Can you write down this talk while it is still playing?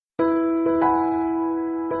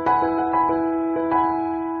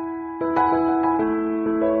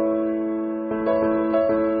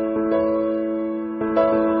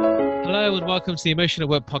welcome to the Emotional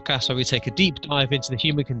Work Podcast, where we take a deep dive into the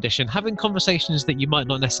human condition, having conversations that you might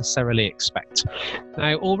not necessarily expect.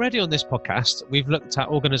 Now, already on this podcast, we've looked at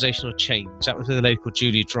organisational change. That was with the local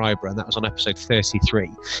Julie Dryber, and that was on episode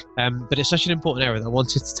 33. But it's such an important area that I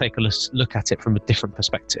wanted to take a look at it from a different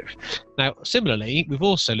perspective. Now, similarly, we've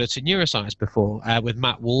also looked at neuroscience before with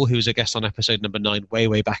Matt Wall, who was a guest on episode number 9,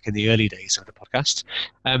 way back in the early days of the podcast.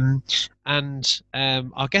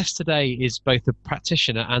 Our guest today is both a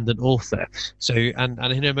practitioner and an author. So, and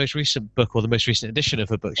in her most recent book, or the most recent edition of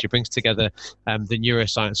her book, she brings together the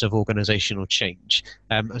neuroscience of organisational change.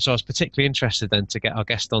 And so I was particularly interested then to get our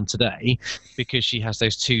guest on today because she has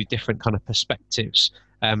those two different kind of perspectives.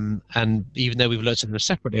 And even though we've looked at them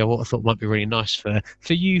separately, what I thought might be really nice for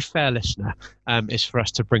you, fair listener, is for us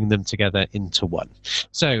to bring them together into one.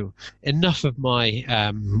 So enough of my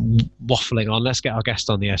waffling on. Let's get our guest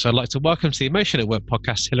on the air. So I'd like to welcome to the Emotional Work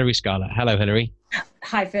Podcast, Hilary Scarlett. Hello, Hilary.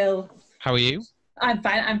 Hi, Phil. How are you? I'm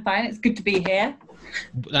fine. It's good to be here.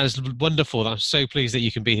 That is wonderful. I'm so pleased that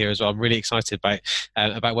you can be here as well. I'm really excited about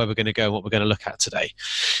where we're going to go and what we're going to look at today.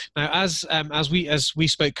 Now, as we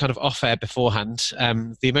spoke kind of off air beforehand,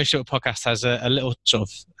 the Emotional Podcast has a little sort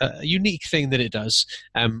of unique thing that it does,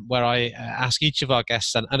 where I ask each of our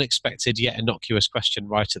guests an unexpected yet innocuous question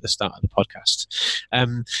right at the start of the podcast.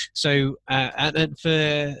 And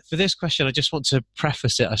for this question, I just want to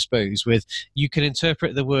preface it, I suppose, with you can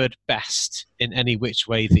interpret the word best in any which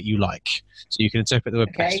way that you like. So you can interpret the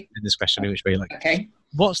word best in this question in which way you like. Okay.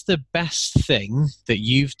 What's the best thing that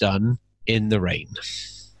you've done in the rain?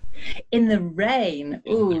 In the rain?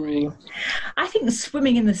 Ooh. I think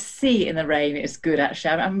swimming in the sea in the rain is good,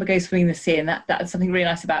 actually. I remember going swimming in the sea, and that's something really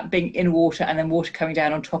nice about being in water and then water coming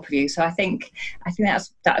down on top of you. So I think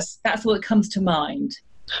that's what comes to mind.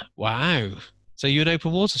 Wow. So you're an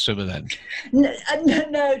open water swimmer then?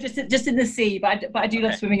 No, just in the sea, but I do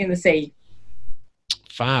love swimming in the sea.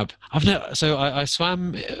 Fab. I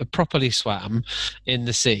properly swam in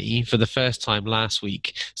the sea for the first time last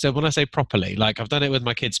week. So when I say properly, like I've done it with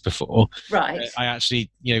my kids before. Right. I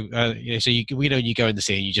actually, we know you go in the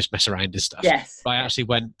sea and you just mess around and stuff. Yes. But I actually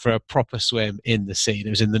went for a proper swim in the sea. And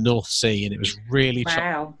it was in the North Sea, and it was really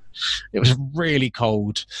it was really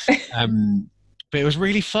cold. But it was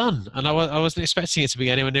really fun, and I wasn't expecting it to be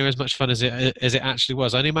anywhere near as much fun as it actually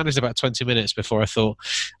was. I only managed about 20 minutes before I thought,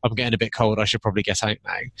 I'm getting a bit cold, I should probably get out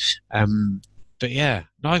now. But yeah,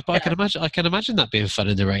 I can imagine that being fun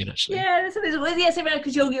in the rain, actually. Yeah,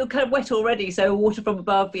 because you're kind of wet already. So water from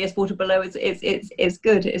above, yes, water below. It's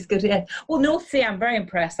good. It's good. Yeah. Well, North Sea, I'm very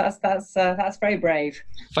impressed. That's very brave.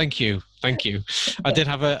 Thank you. I did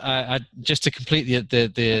have just to complete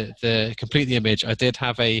the complete the image. I did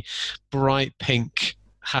have a bright pink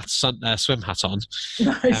swim hat on.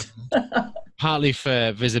 Nice. Partly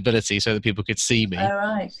for visibility so that people could see me, all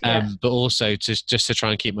right, yeah. But also just to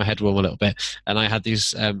try and keep my head warm a little bit. And I had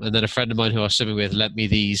these, and then a friend of mine who I was swimming with lent me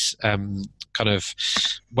these kind of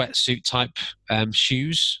wetsuit type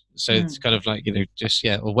shoes. So it's kind of like, or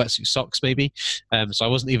wetsuit socks maybe. So I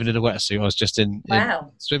wasn't even in a wetsuit. I was just in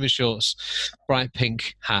swimming shorts, bright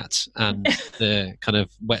pink hat, and the kind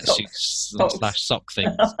of wetsuit / sock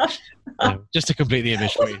things. Just to complete the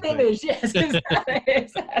image for you. Image, yes,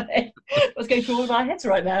 exactly. What's going through all my heads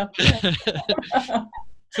right now?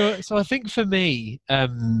 So I think for me,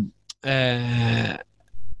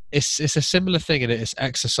 it's a similar thing, and it's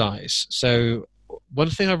exercise. So one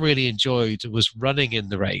thing I really enjoyed was running in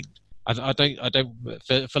the rain. I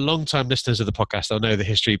don't for long-time listeners of the podcast, they'll know the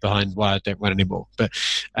history behind why I don't run anymore. But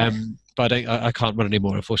I can't run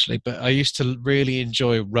anymore, unfortunately. But I used to really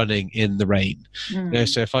enjoy running in the rain.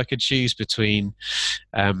 So if I could choose between,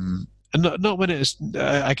 and not when it's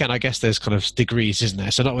again, I guess there's kind of degrees, isn't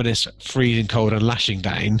there? So not when it's freezing cold and lashing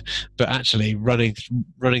down, but actually running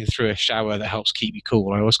through a shower that helps keep you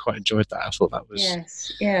cool. I always quite enjoyed that. I thought that was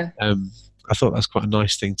I thought that's quite a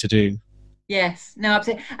nice thing to do. Yes, no,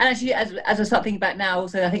 absolutely. And actually, as I start thinking about now,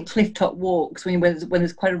 also I think cliff top walks when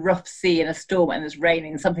there's quite a rough sea and a storm and there's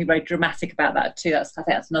raining, something very dramatic about that too. I think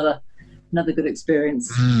that's another good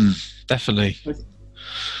experience. Definitely.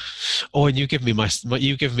 Oh, and you give me my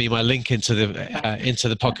link into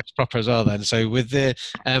the podcast proper as well. Then, so with the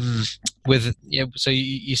so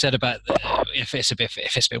you said about if it's a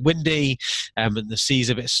bit windy, and the sea's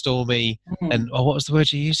a bit stormy, and what was the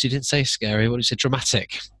word you used? You didn't say scary. What did you say?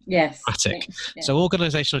 Dramatic. Yes. Dramatic. Yes. So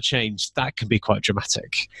organisational change, that can be quite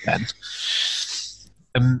dramatic then.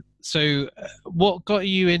 So what got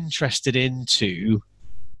you interested into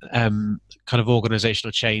kind kind of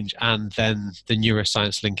organizational change and then the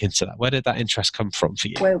neuroscience link into that? Where did that interest come from for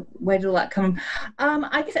you? Where did all that come from?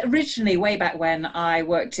 I guess originally, way back when, I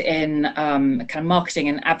worked in kind of marketing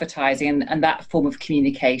and advertising and that form of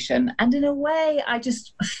communication. And in a way, I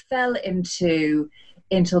just fell into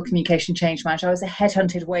communication change management. I was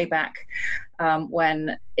headhunted way back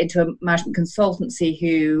when into a management consultancy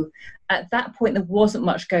who, at that point, there wasn't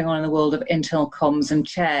much going on in the world of internal comms and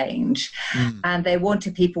change. And they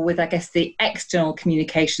wanted people with, I guess, the external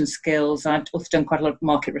communication skills. And I've also done quite a lot of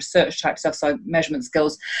market research type stuff, so measurement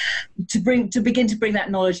skills, to begin to bring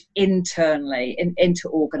that knowledge internally into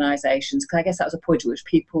organizations. Because I guess that was a point at which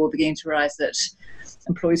people were beginning to realize that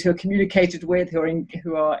employees who are communicated with,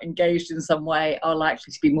 who are engaged in some way, are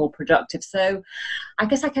likely to be more productive. So I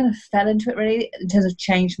guess I kind of fell into it really in terms of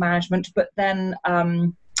change management, but then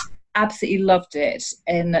absolutely loved it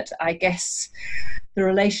in that I guess the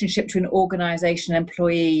relationship between organisation and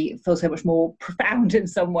employee feels so much more profound in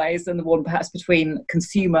some ways than the one perhaps between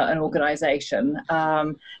consumer and organisation,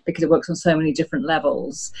 because it works on so many different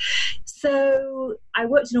levels. So I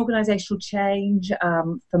worked in organisational change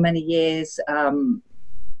for many years,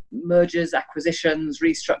 mergers, acquisitions,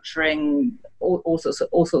 restructuring, all sorts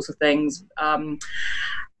of things.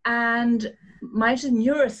 And my interest in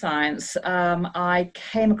neuroscience, I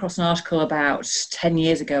came across an article about 10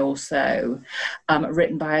 years ago or so,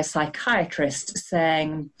 written by a psychiatrist,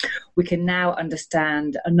 saying we can now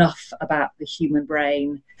understand enough about the human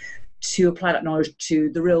brain to apply that knowledge to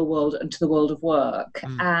the real world and to the world of work.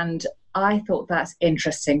 And I thought that's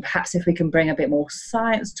interesting. Perhaps if we can bring a bit more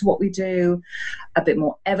science to what we do, a bit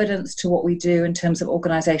more evidence to what we do in terms of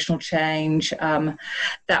organisational change,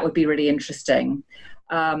 that would be really interesting.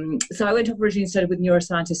 So I went up originally and studied with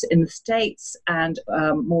neuroscientists in the States, and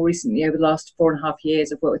more recently, over the last 4.5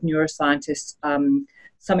 years, I've worked with neuroscientists,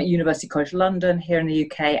 some at University College London here in the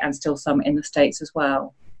UK, and still some in the States as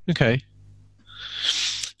well. Okay.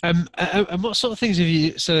 And what sort of things have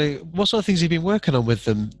you? So, what sort of things have you been working on with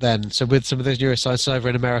them then? So, with some of those neuroscientists either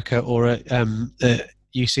in America or at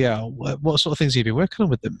UCL, what sort of things have you been working on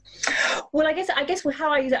with them? Well, I guess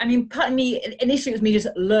how I use it. I mean, part of me initially it was me just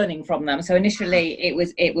learning from them. So initially it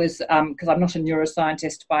was because I'm not a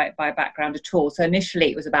neuroscientist by background at all. So initially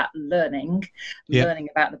it was about learning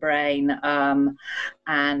about the brain,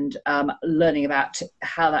 and learning about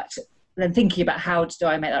how that. Then thinking about how do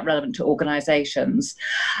I make that relevant to organisations.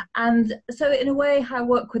 And so in a way, how I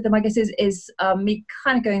work with them, I guess, is me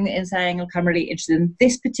kind of going in and saying, look, I'm really interested in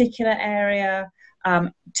this particular area.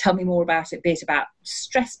 Tell me more about it, be it about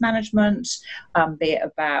stress management, be it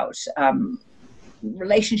about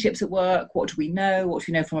relationships at work. What do we know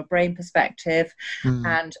from a brain perspective?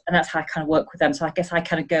 And that's how I kind of work with them. So I guess I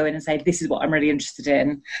kind of go in and say, this is what I'm really interested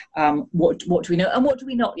in. What do we know and what do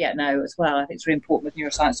we not yet know as well? I think it's really important with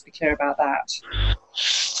neuroscience to be clear about that.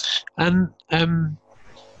 And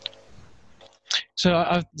so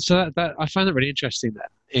I find that really interesting then,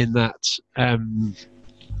 in that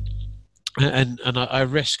and I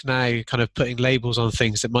risk now kind of putting labels on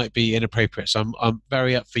things that might be inappropriate. So I'm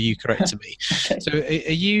very up for you correcting me. Okay. So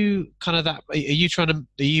are you kind of that?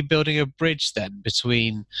 Are you building a bridge then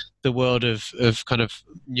between the world of kind of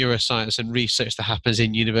neuroscience and research that happens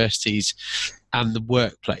in universities and the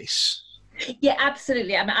workplace? Yeah,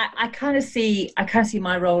 absolutely. I mean, I kind of see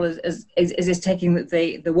my role as taking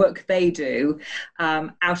the work they do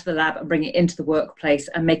out of the lab and bringing it into the workplace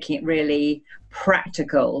and making it really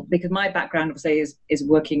practical. Because my background obviously is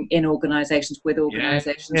working in organisations with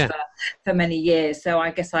organisations for many years. So I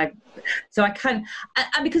guess and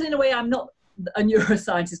because in a way I'm not a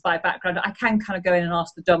neuroscientist by background, I can kind of go in and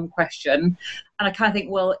ask the dumb question, and I kind of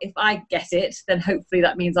think, well, if I get it, then hopefully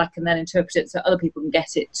that means I can then interpret it so other people can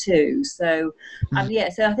get it too. So so I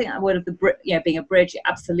think that word of being a bridge,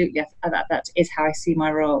 absolutely, that is how I see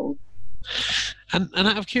my role. And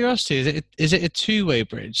out of curiosity, is it a two-way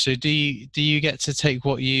bridge? So do you get to take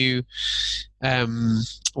what you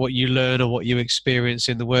learn or what you experience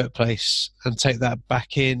in the workplace and take that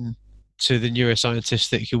back in to the neuroscientists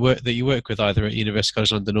that you work with, either at University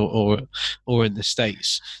College London or in the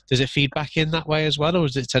States? Does it feed back in that way as well, or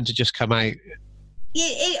does it tend to just come out?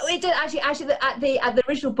 It did actually at the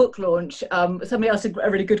original book launch. Somebody asked a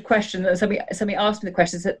really good question. Somebody asked me the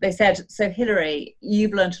question. They said, "So Hilary,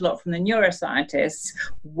 you've learned a lot from the neuroscientists.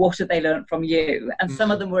 What have they learned from you?" And some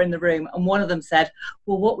of them were in the room, and one of them said,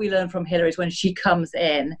 "Well, what we learn from Hilary is when she comes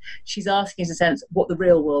in, she's asking, in a sense, what the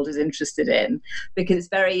real world is interested in, because it's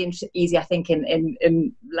very easy, I think,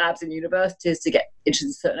 in labs and universities to get interested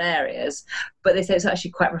in certain areas, but they say it's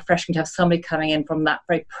actually quite refreshing to have somebody coming in from that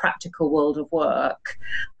very practical world of work,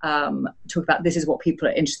 talk about this is what people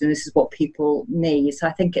are interested in, this is what people need. So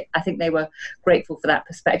I think they were grateful for that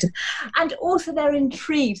perspective, and also they're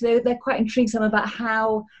intrigued. They're quite intrigued some about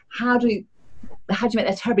how do you make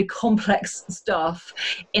their terribly complex stuff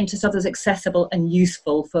into stuff that's accessible and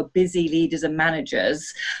useful for busy leaders and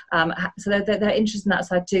managers. So they're interested in that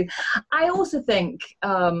side too. I also think,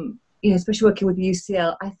 especially working with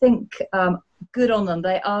UCL, I think good on them.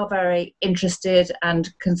 They are very interested and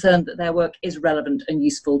concerned that their work is relevant and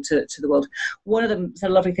useful to the world. One of them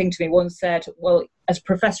said a lovely thing to me. One said, well, as a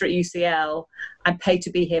professor at UCL, I'm paid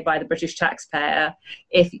to be here by the British taxpayer.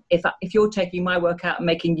 If you're taking my work out and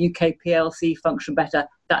making UK PLC function better,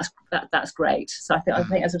 that's great. So I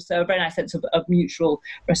think there's a very nice sense of mutual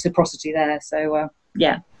reciprocity there. So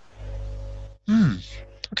yeah.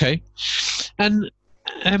 Okay. And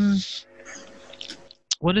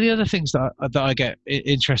one of the other things that I get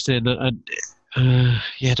interested in, and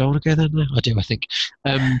I don't want to go there now. I do, I think,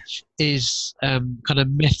 is kind of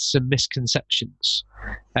myths and misconceptions.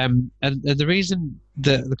 And the reason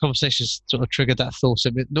the conversation sort of triggered that thought,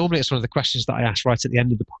 normally it's one of the questions that I ask right at the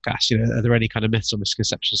end of the podcast. Are there any kind of myths or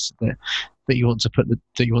misconceptions that you want to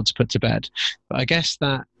put to bed? But I guess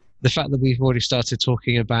that the fact that we've already started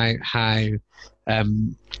talking about how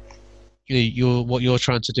what you're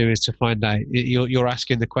trying to do is to find out, you're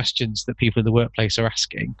asking the questions that people in the workplace are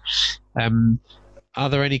asking. Are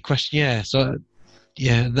there any questions? And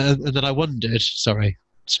then I wondered, sorry,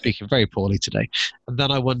 speaking very poorly today, and then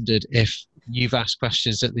I wondered if you've asked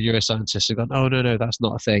questions that the neuroscientists have gone, oh no, that's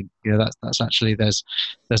not a thing. That's actually there's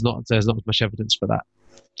not much evidence for that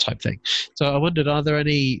type thing. So I wondered, are there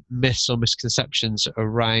any myths or misconceptions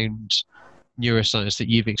around neuroscience that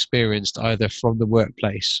you've experienced either from the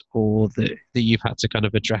workplace or that you've had to kind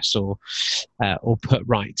of address or put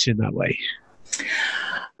right in that way?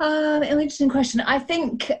 An interesting question. I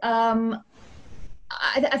think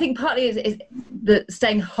I think partly is the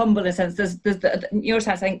staying humble in a sense. There's the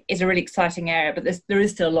neuroscience, I think, is a really exciting area, but there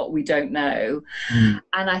is still a lot we don't know. And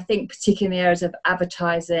I think particularly in the areas of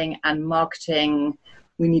advertising and marketing,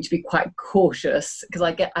 we need to be quite cautious, because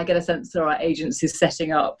I get a sense there are agencies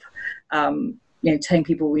setting up, telling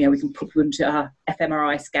people, we can put them into our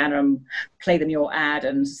fMRI scanner and play them your ad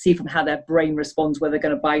and see from how their brain responds whether they're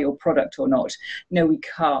going to buy your product or not. No, we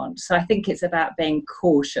can't. So I think it's about being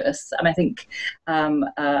cautious. And I think,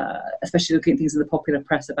 especially looking at things in the popular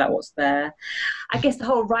press about what's there. I guess the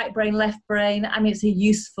whole right brain, left brain, it's a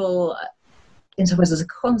useful, in some ways, as a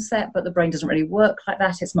concept, but the brain doesn't really work like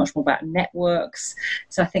that. It's much more about networks.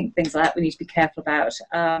 So I think things like that we need to be careful about.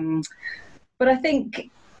 But I think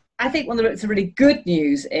one of the really good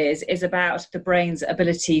news is about the brain's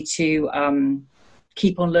ability to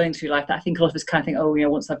keep on learning through life. I think a lot of us kind of think,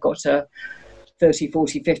 once I've got to 30,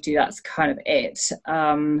 40, 50, that's kind of it.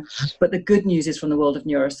 But the good news is from the world of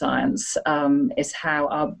neuroscience is how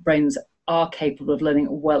our brains are capable of learning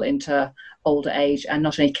well into older age, and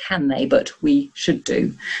not only can they, but we should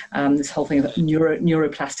do. This whole thing of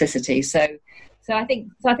neuroplasticity. So I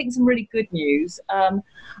think some really good news.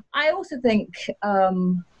 I also think,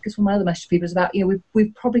 because one of my other message to people is about,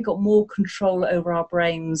 we've probably got more control over our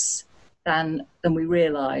brains than we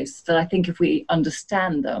realise. That I think if we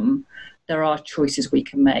understand them, there are choices we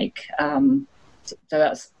can make. So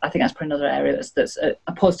I think that's probably another area that's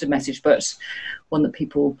a positive message, but one that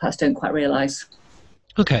people perhaps don't quite realise.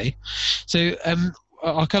 Okay, so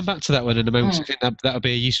I'll come back to that one in a moment. I think that'll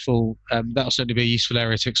be a useful. That'll certainly be a useful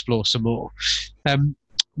area to explore some more.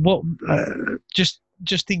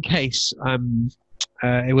 Just in case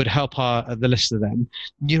it would help the listener then.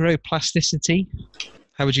 Neuroplasticity.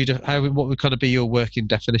 What would kind of be your working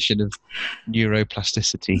definition of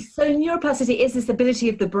neuroplasticity? So neuroplasticity is this ability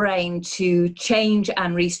of the brain to change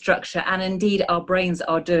and restructure, and indeed our brains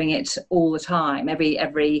are doing it all the time.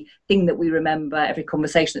 Every thing that we remember, every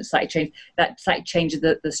conversation that slightly changes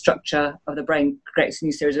the structure of the brain, creates a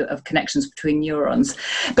new series of connections between neurons.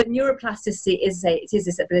 But neuroplasticity is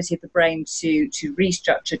this ability of the brain to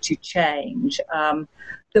restructure, to change,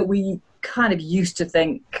 that we kind of used to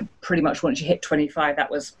think pretty much once you hit 25, that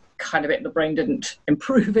was kind of it. The brain didn't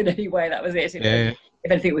improve in any way. That was it. If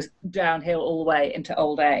anything, it was downhill all the way into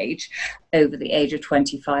old age. Over the age of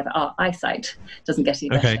 25, our eyesight doesn't get any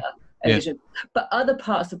better. Yeah. But other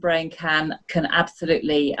parts of the brain can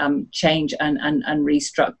absolutely change and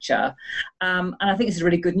restructure. And I think this is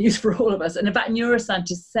really good news for all of us. And in fact,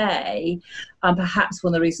 neuroscientists say perhaps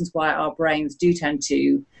one of the reasons why our brains do tend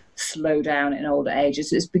to slow down in older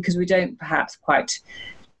ages is because we don't perhaps quite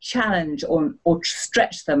challenge or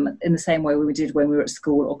stretch them in the same way we did when we were at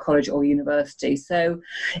school or college or university. So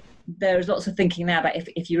there's lots of thinking now about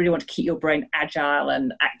if you really want to keep your brain agile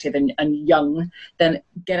and active and young, then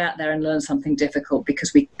get out there and learn something difficult,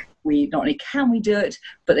 because we not only can we do it,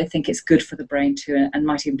 but they think it's good for the brain too, and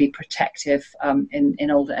might even be protective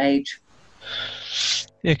in older age.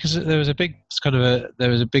 Yeah, because there was a big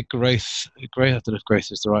growth. I don't know if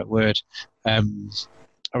growth is the right word.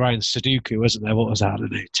 Around Sudoku, wasn't there? What was that? I don't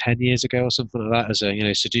know, 10 years ago or something like that. As a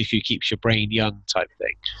Sudoku keeps your brain young type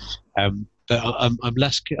thing. But I'm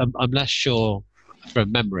less sure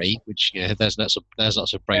from memory, which there's lots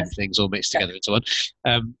of brain things all mixed together into one.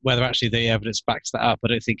 Whether actually the evidence backs that up, I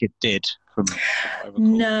don't think it did. From what I recall.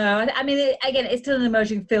 No, I mean, again, it's still an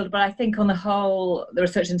emerging field, but I think on the whole, the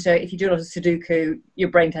research into if you do a lot of Sudoku, your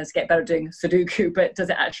brain tends to get better doing Sudoku, but does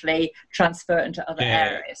it actually transfer into other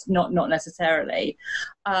areas? Not necessarily.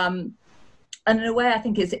 And in a way, I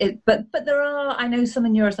think but there are, I know some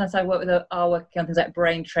in neuroscience I work with are working on things like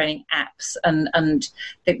brain training apps, and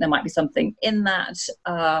think there might be something in that.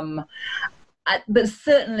 But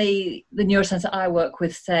certainly the neuroscience that I work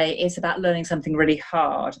with say it's about learning something really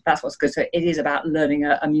hard. That's what's good. So it is about learning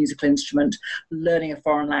a musical instrument, learning a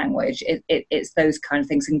foreign language. It's those kind of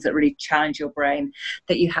things that really challenge your brain,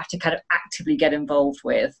 that you have to kind of actively get involved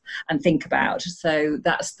with and think about. So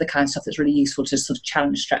that's the kind of stuff that's really useful to sort of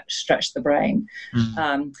challenge, stretch the brain.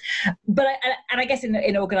 But I guess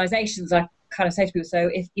in organizations, I kind of say to people, so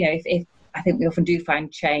if I think we often do find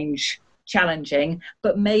change challenging,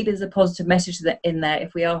 but maybe there's a positive message in there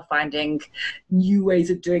if we are finding new ways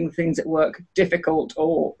of doing things at work difficult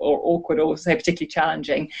or awkward or say particularly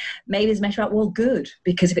challenging. Maybe there's a message about, well, good,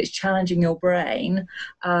 because if it's challenging your brain,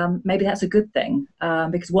 maybe that's a good thing,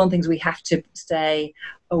 because one of the things we have to stay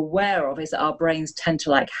aware of is that our brains tend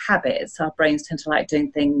to like habits. Our brains tend to like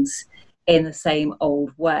doing things in the same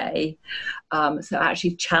old way, so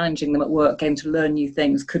actually challenging them at work, getting to learn new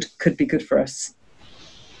things could be good for us.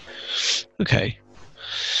 Okay.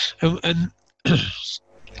 And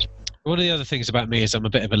one of the other things about me is I'm a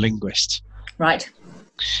bit of a linguist. Right.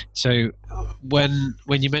 So when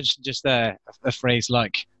you mentioned just there a phrase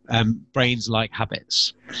like brains like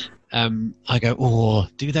habits, I go, oh,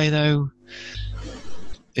 do they though?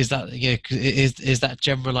 Is that is that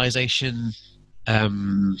generalization?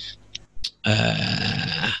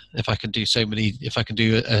 If I can do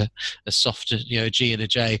a soft G and a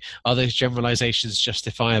J, are those generalizations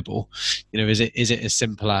justifiable? Is it as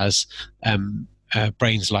simple as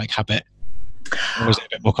brains like habit, or is it a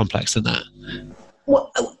bit more complex than that?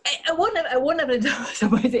 Well, I won't never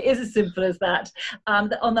suppose it is as simple as that.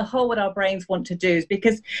 That on the whole, what our brains want to do is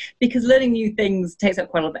because learning new things takes up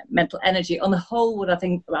quite a lot of mental energy. On the whole, what I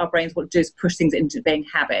think our brains want to do is push things into being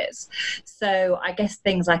habits. So I guess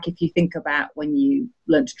things like if you think about when you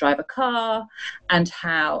learn to drive a car and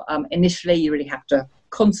how initially you really have to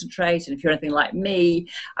concentrate, and if you're anything like me,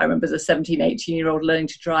 I remember as a 17-18-year-old learning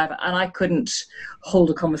to drive, and I couldn't hold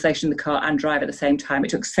a conversation in the car and drive at the same time. It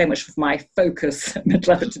took so much of my focus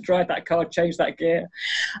mental effort to drive that car, change that gear,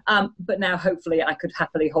 but now hopefully I could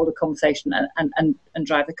happily hold a conversation and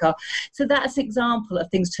drive the car. So that's an example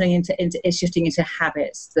of things turning into shifting into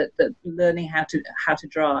habits, that learning how to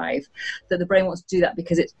drive, that the brain wants to do that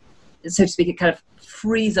because it, so to speak, it kind of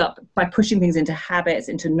frees up by pushing things into habits,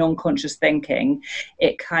 into non-conscious thinking.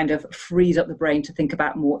 It kind of frees up the brain to think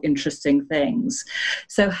about more interesting things.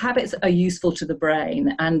 So habits are useful to the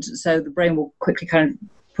brain, and so the brain will quickly kind of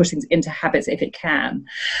push things into habits if it can.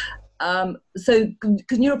 So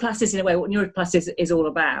because neuroplasticity, in a way, what neuroplasticity is all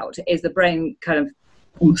about is the brain kind of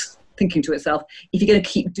almost thinking to itself, if you're going to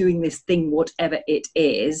keep doing this thing, whatever it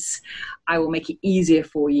is, I will make it easier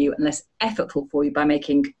for you and less effortful for you by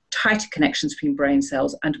making tighter connections between brain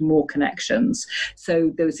cells and more connections.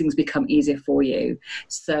 So those things become easier for you.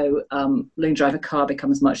 So learning to drive a car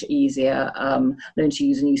becomes much easier. Learning to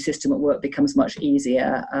use a new system at work becomes much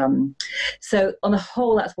easier. So on the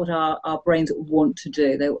whole, that's what our brains want to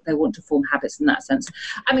do. They want to form habits in that sense.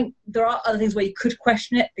 I mean, there are other things where you could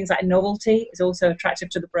question it. Things like novelty is also attractive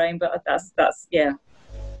to the brain, but that's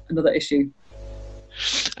another issue.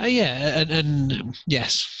 And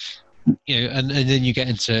yes, and then you get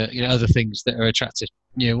into other things that are attractive.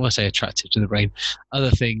 When I say attractive to the brain, other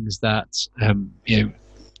things that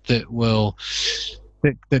that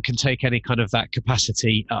can take any kind of that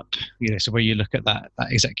capacity up. So where you look at that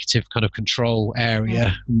executive kind of control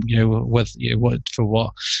area,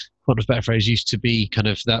 what was better phrase used to be kind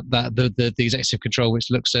of the executive control, which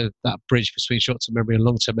looks at that bridge between short-term memory and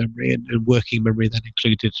long-term memory, and working memory then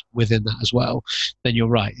included within that as well. Then you're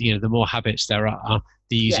right. The more habits there are,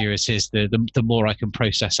 the easier it is, the more I can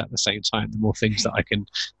process at the same time, the more things that I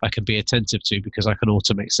can be attentive to, because I can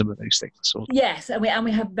automate some of those things. Yes, and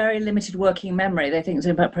we have very limited working memory. They think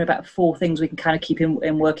there's probably about 4 things we can kind of keep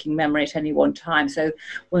in working memory at any one time. So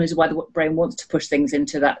one is why the brain wants to push things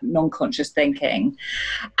into that non-conscious thinking.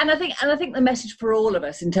 And I think the message for all of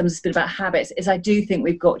us in terms of a bit about habits is, I do think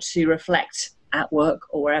we've got to reflect at work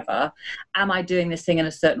or wherever. Am I doing this thing in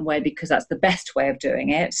a certain way because that's the best way of doing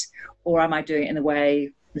it? Or am I doing it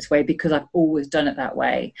in this way because I've always done it that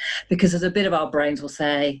way? Because there's a bit of our brains will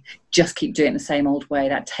say, just keep doing it the same old way.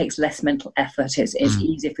 That takes less mental effort. It's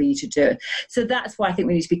easier for you to do it. So that's why I think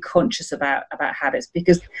we need to be conscious about habits,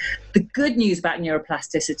 because the good news about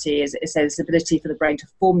neuroplasticity is this ability for the brain to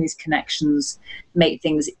form these connections, make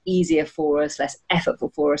things easier for us, less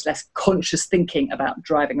effortful for us, less conscious thinking about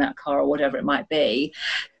driving that car or whatever it might be.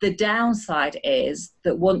 The downside is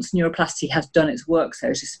that once neuroplasticity has done its work,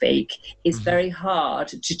 so to speak, it's very hard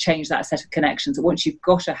to change that set of connections. Once you've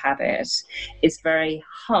got a habit, it's very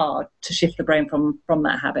hard to shift the brain from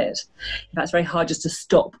that habit. In fact, it's very hard just to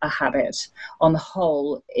stop a habit. On the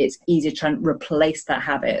whole, it's easier to try and replace that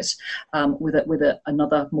habit with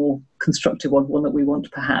another more constructive one that we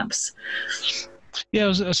want, perhaps.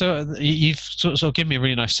 Yeah, so you've sort of given me a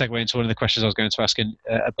really nice segue into one of the questions I was going to ask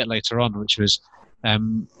a bit later on, which was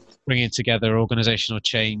bringing together organizational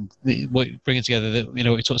change, bringing together we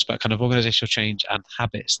talked about kind of organizational change and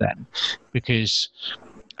habits then, because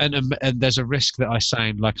and there's a risk that I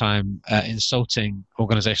sound like I'm insulting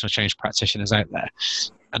organizational change practitioners out there,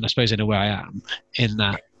 and I suppose in a way I am, in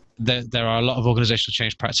that there are a lot of organizational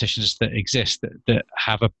change practitioners that exist that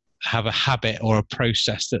have a habit or a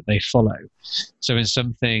process that they follow. So in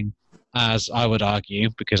something, as I would argue,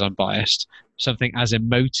 because I'm biased, something as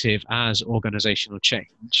emotive as organizational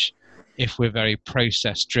change, if we're very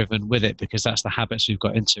process driven with it, because that's the habits we've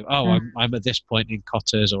got into. I'm at this point in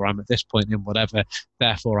Kotters, or I'm at this point in whatever,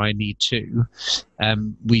 therefore I need to.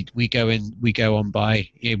 We go on by,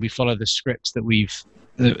 we follow the scripts that we've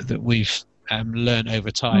learned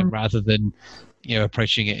over time, rather than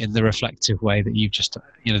approaching it in the reflective way that you've just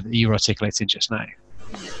that you articulated just now.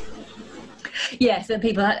 Yes, and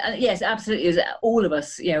people, yes, absolutely. All of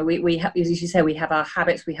us, we have, as you say, we have our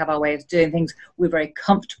habits, we have our way of doing things. We're very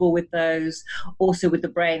comfortable with those. Also, with the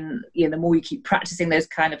brain, the more you keep practicing those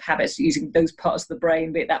kind of habits, using those parts of the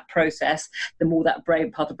brain, be it that process, the more that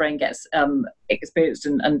part of the brain gets experienced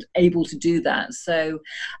and able to do that. So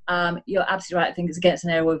you're absolutely right. I think it's against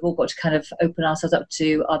an area where we've all got to kind of open ourselves up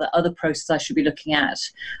to, are there other processes I should be looking at?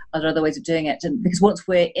 Are there other ways of doing it? And because once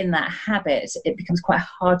we're in that habit, it becomes quite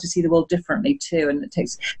hard to see the world differently too, and it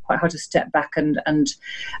takes quite hard to step back and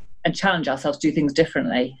challenge ourselves to do things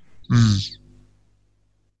differently.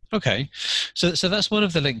 Okay, so that's one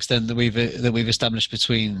of the links then that we've established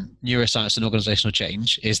between neuroscience and organizational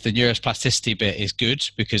change. Is the neuroplasticity bit is good,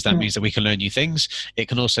 because that means that we can learn new things. It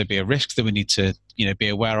can also be a risk that we need to be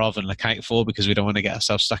aware of and look out for, because we don't want to get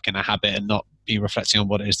ourselves stuck in a habit and not be reflecting on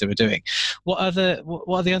what it is that we're doing. What are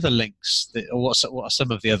the other links what are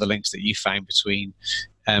some of the other links that you found between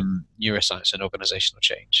neuroscience and organizational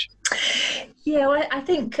change? Yeah, well, I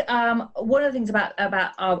think one of the things about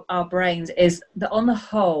our brains is that on the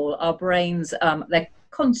whole, our brains, they're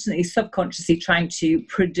constantly subconsciously trying to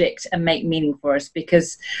predict and make meaning for us,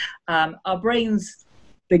 because our brains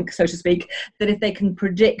think, so to speak, that if they can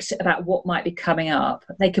predict about what might be coming up,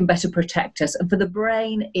 they can better protect us. And for the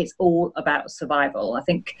brain, it's all about survival. I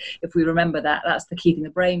think if we remember that, that's the key thing. The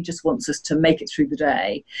brain just wants us to make it through the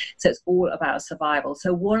day. So it's all about survival.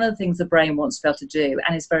 So one of the things the brain wants to be able to do,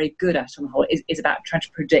 and is very good at on the whole, is about trying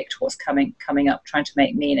to predict what's coming up, trying to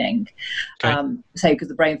make meaning. Okay. Because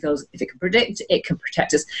the brain feels if it can predict, it can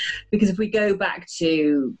protect us. Because if we go back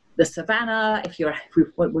to the savannah, if we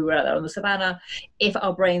were out there on the savannah, if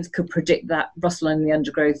our brains could predict that rustling in the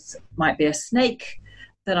undergrowth might be a snake,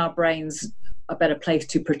 then our brains are better placed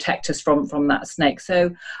to protect us from that snake.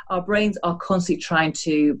 So our brains are constantly trying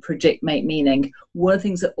to predict, make meaning. One of the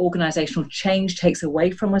things that organizational change takes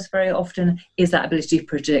away from us very often is that ability to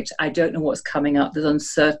predict. I don't know what's coming up. There's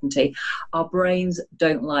uncertainty. Our brains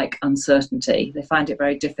don't like uncertainty. They find it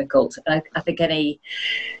very difficult. And I think any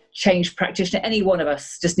change practitioner, any one of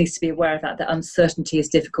us, just needs to be aware of that uncertainty is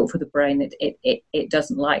difficult for the brain. It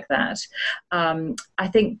doesn't like that. I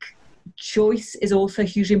think choice is also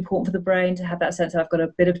hugely important for the brain, to have that sense of I've got a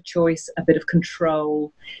bit of choice, a bit of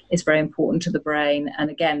control is very important to the brain. And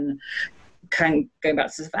again, going back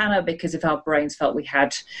to savannah, because if our brains felt we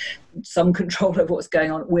had some control over what's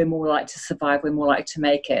going on, we're more likely to survive, we're more likely to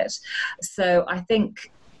make it. So I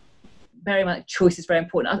think very much choice is very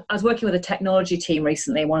important. I was working with a technology team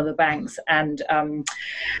recently in one of the banks, and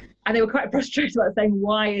they were quite frustrated about saying,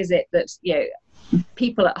 why is it that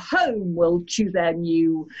people at home will choose their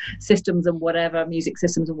new systems and whatever, music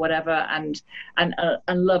systems and whatever, and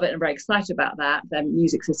love it and very excited about that, their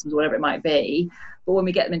music systems, whatever it might be. But when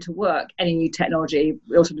we get them into work, any new technology,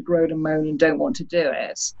 we all sort of groan and moan and don't want to do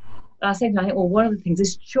it. And I was thinking, well, one of the things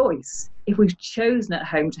is choice. If we've chosen at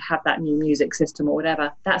home to have that new music system or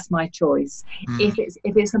whatever, that's my choice. If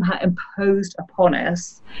it's somehow imposed upon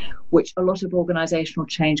us, which a lot of organisational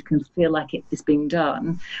change can feel like it is being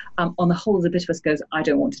done, on the whole, the bit of us goes, I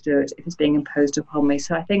don't want to do it if it's being imposed upon me.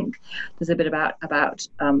 So I think there's a bit about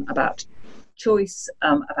choice,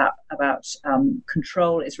 about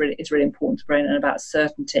control is really important to brain, and about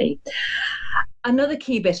certainty. Another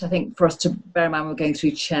key bit, I think, for us to bear in mind when we're going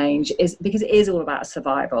through change is, because it is all about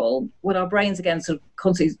survival, what our brains, again, sort of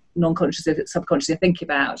constantly, non-consciously, subconsciously think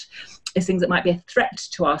about is things that might be a threat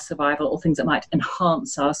to our survival or things that might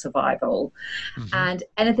enhance our survival. And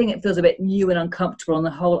anything that feels a bit new and uncomfortable, on the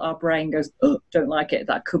whole, our brain goes, oh, don't like it,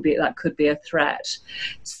 that could be a threat.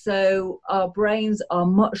 So our brains are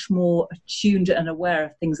much more attuned and aware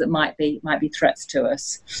of things that might be threats to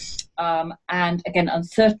us. And again,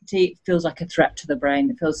 uncertainty feels like a threat to the brain.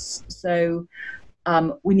 It feels so.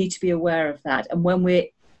 We need to be aware of that. And when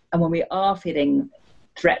we are feeling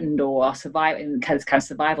threatened or are surviving in kind of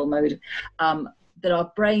survival mode, that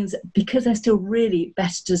our brains, because they're still really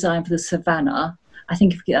better designed for the savannah. I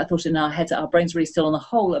think if we get that thought in our heads, that our brains really still, on the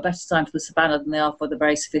whole, are better designed for the savannah than they are for the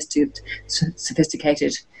very sophisticated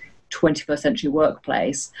 21st century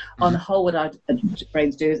workplace. On the whole, what our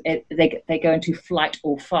brains do is they go into flight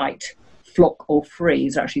or fight. Flock or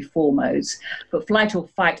freeze are actually 4 modes. But flight or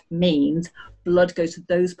fight means blood goes to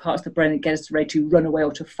those parts of the brain that get us ready to run away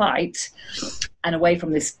or to fight, and away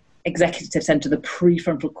from this executive center, the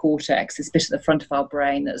prefrontal cortex, this bit at the front of our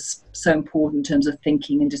brain that's so important in terms of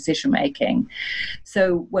thinking and decision making.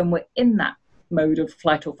 So when we're in that mode of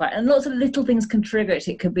flight or fight, and lots of little things can trigger it.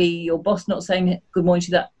 It could be your boss not saying good morning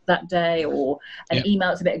to you that day, or an email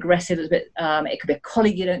that's a bit aggressive, it could be a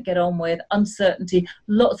colleague you don't get on with, uncertainty.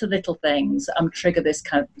 Lots of little things trigger this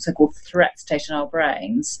kind of so-called threat state in our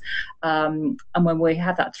brains, and when we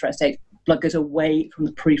have that threat state, blood goes away from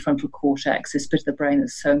the prefrontal cortex, this bit of the brain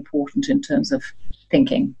that's so important in terms of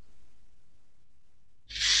thinking.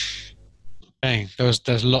 Okay,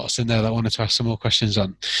 there's lots in there that I wanted to ask some more questions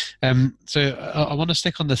on. So I want to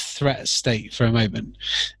stick on the threat state for a moment.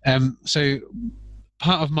 So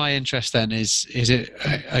part of my interest then is it,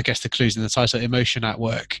 I guess the clue's in the title, emotion at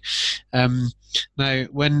work. Now,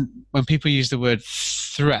 when people use the word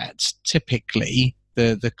threat, typically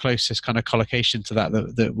the closest kind of collocation to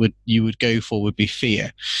that you would go for would be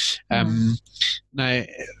fear. Now,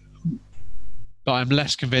 but I'm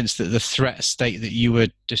less convinced that the threat state that you were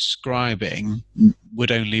describing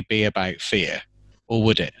would only be about fear, or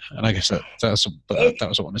would it? And I guess that was what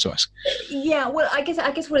I wanted to ask. Yeah, well, I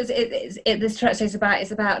guess what this threat state is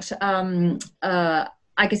about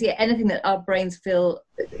I guess anything that our brains feel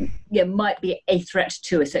might be a threat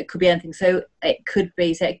to us. So it could be anything. So it could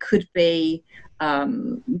be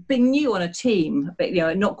being new on a team, but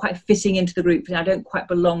not quite fitting into the group. I don't quite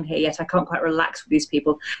belong here yet. I can't quite relax with these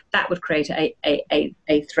people. That would create a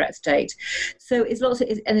threat state. So it's lots of,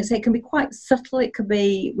 and it can be quite subtle.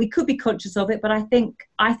 We could be conscious of it, but I think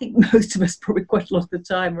most of us probably quite a lot of the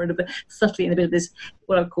time are subtly in a bit of this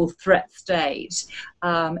what I would call threat state.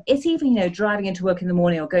 It's even driving into work in the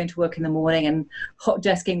morning or going to work in the morning and hot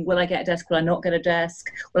desking. Will I get a desk? Will I not get a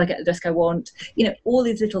desk? Will I get the desk I want? All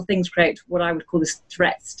these little things create what I would call this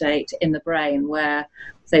threat state in the brain, where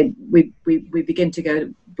say we begin to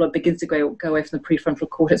go, blood begins to go away from the prefrontal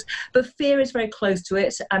cortex. But fear is very close to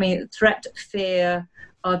it. I mean, threat, fear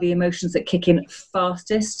are the emotions that kick in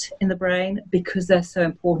fastest in the brain because they're so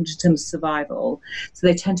important in terms of survival. So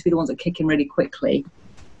they tend to be the ones that kick in really quickly.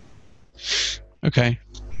 Okay.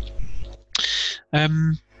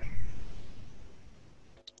 And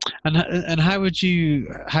how would you,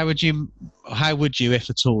 if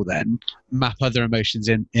at all, then map other emotions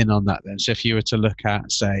in on that then? So if you were to look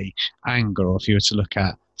at, say, anger, or if you were to look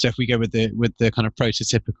at, so if we go with the kind of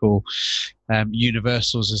prototypical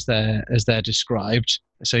universals as they're described,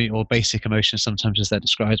 so or basic emotions sometimes as they're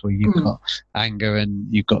described, where you've got anger and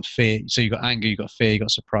you've got fear. So you've got anger, you've got fear, you've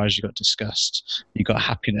got surprise, you've got disgust, you've got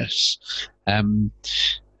happiness. Where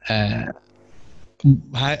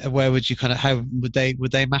would you how would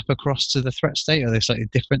they map across to the threat state? Are they slightly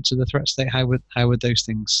different to the threat state? How would those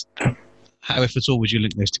things how, if at all, would you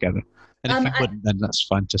link those together? And if you wouldn't, then that's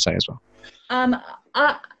fine to say as well.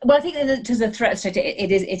 Well, I think in terms of threat state,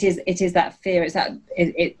 it is that fear. It's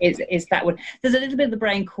that one. There's a little bit of the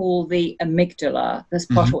brain called the amygdala. That's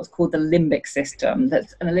part of what's called the limbic system. And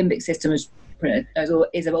the limbic system is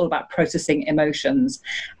all about processing emotions,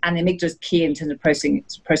 and the amygdala is key in terms of processing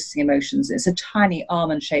emotions. It's a tiny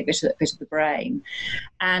almond-shaped bit of the brain,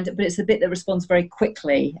 but it's the bit that responds very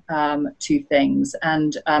quickly to things,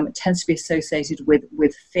 and it tends to be associated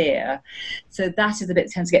with fear. So that is the bit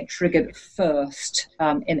that tends to get triggered first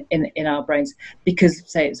in our brains, because,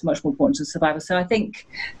 say, it's much more important to survival. So I think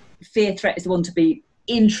fear threat is the one to be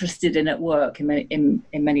interested in at work in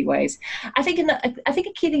many ways. I think a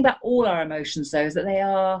key thing about all our emotions, though, is that they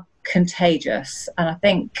are contagious, and I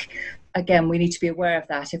think, again, we need to be aware of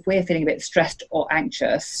that. If we're feeling a bit stressed or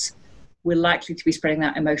anxious, we're likely to be spreading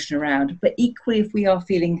that emotion around. But equally, if we are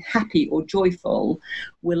feeling happy or joyful,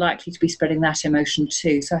 we're likely to be spreading that emotion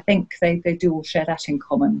too. So I think they do all share that in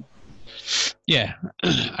common. Yeah,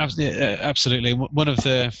 absolutely. One of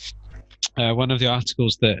the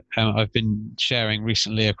articles that I've been sharing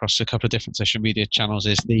recently across a couple of different social media channels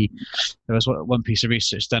is there was one piece of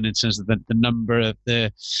research done in terms of the number of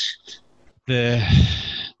the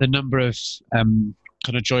number of kind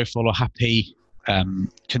of joyful or happy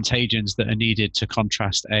contagions that are needed to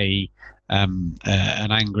contrast an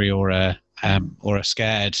angry or a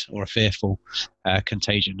scared or a fearful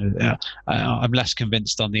contagion. I'm less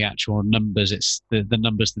convinced on the actual numbers. It's the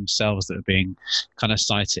numbers themselves that are being kind of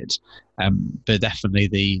cited, but definitely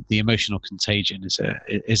the emotional contagion is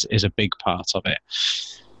a big part of it.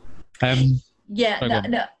 I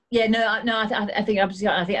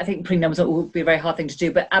think putting numbers will be a very hard thing to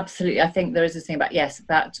do, but absolutely, I think there is this thing about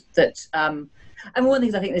and one of the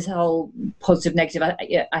things I think this whole positive negative,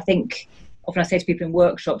 I think often I say to people in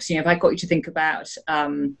workshops, if I got you to think about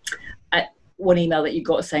one email that you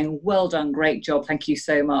got saying, well done, great job, thank you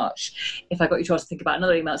so much. If I got you to think about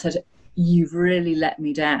another email that said, you've really let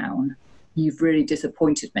me down, you've really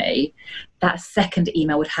disappointed me, that second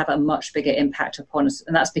email would have a much bigger impact upon us.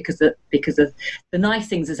 And that's because of the nice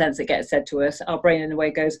things, in a sense, that get said to us. Our brain in a way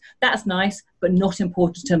goes, that's nice, but not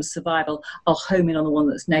important in terms of survival. I'll home in on the one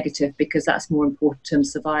that's negative because that's more important in terms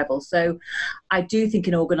of survival. So I do think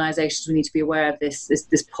in organisations we need to be aware of this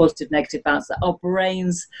positive negative balance, that our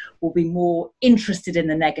brains will be more interested in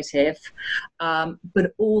the negative.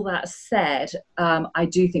 But all that said, I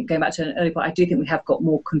do think, going back to an earlier point, I do think we have got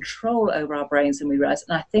more control over our brains than we realise.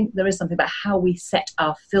 And I think there is something about how we set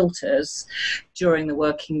our filters during the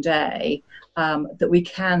working day, that we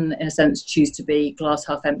can, in a sense, choose to be glass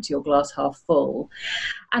half empty or glass half full.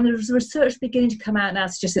 And there's research beginning to come out now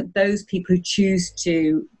suggesting that those people who choose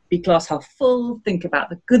to be glass half full, think about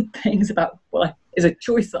the good things about, well, it's a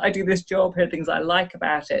choice that I do this job, here are things I like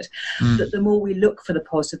about it, that the more we look for the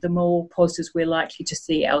positive, the more positives we're likely to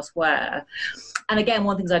see elsewhere. And again,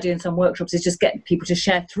 one of the things I do in some workshops is just get people to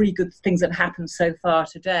share 3 good things that happened so far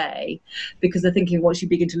today, because they're thinking once you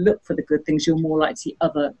begin to look for the good things, you're more likely to see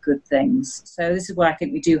other good things. So this is where I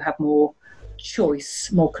think we do have more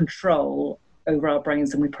choice, more control over our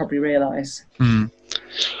brains than we probably realise.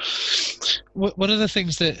 One of the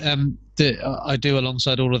things that I do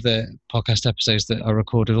alongside all of the podcast episodes that I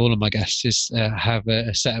record with all of my guests is have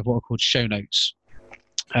a set of what are called show notes.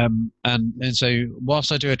 And so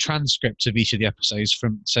whilst I do a transcript of each of the episodes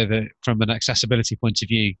from an accessibility point of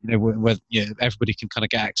view, where everybody can kind of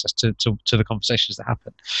get access to the conversations that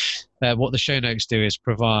happen, what the show notes do is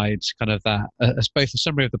provide kind of that as both a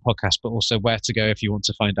summary of the podcast, but also where to go if you want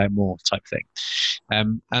to find out more type thing.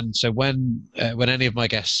 And so when any of my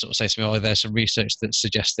guests sort of say to me, there's some research that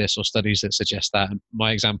suggests this or studies that suggest that, and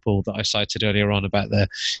my example that I cited earlier on about the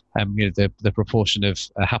proportion of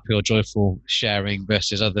happy or joyful sharing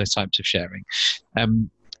versus other types of sharing,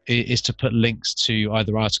 is to put links to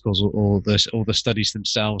either articles or the studies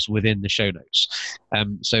themselves within the show notes.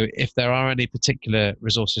 So if there are any particular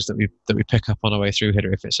resources that we pick up on our way through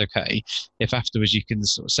here, if it's okay, if afterwards you can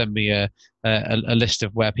sort of send me a list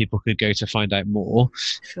of where people could go to find out more,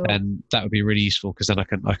 sure, and that would be really useful, because then I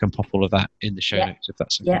can pop all of that in the show notes, if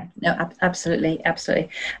that's okay. Absolutely.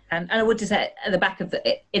 And I would just say at the back of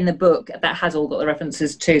in the book, that has all got the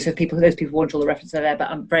references too, so those people want all the references are there, but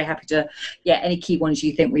I'm very happy to any key ones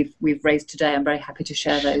you think we've raised today, I'm very happy to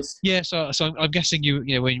share those. So I'm guessing you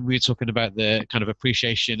when we were talking about the kind of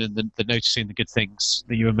appreciation and the noticing the good things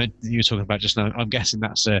that you were talking about just now, I'm guessing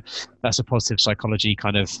that's a positive psychology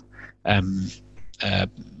kind of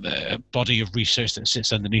body of research that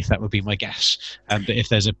sits underneath that, would be my guess. But if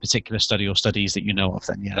there's a particular study or studies that you know of,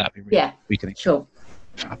 then that'd be really we can. Sure.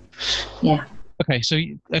 Yeah. Okay, so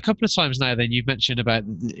a couple of times now, then you've mentioned about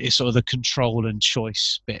sort of the control and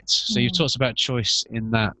choice bits. So you've talked about choice in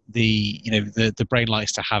that the brain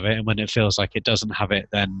likes to have it, and when it feels like it doesn't have it,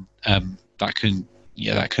 then that can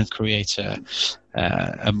create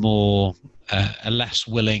a more a less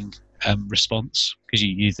willing response, because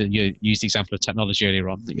you used the example of technology earlier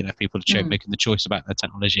on, that people are making the choice about their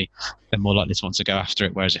technology, they're more likely to want to go after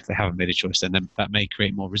it, whereas if they haven't made a choice, then that may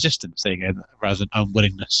create more resistance there again, rather than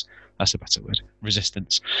unwillingness. That's a better word,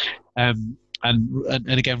 resistance. And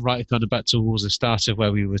again, right kind of back towards the start of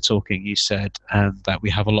where we were talking, you said that we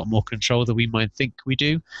have a lot more control than we might think we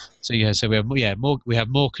do. So we have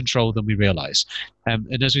more control than we realise.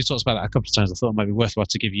 And as we talked about that a couple of times, I thought it might be worthwhile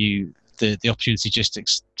to give you the opportunity just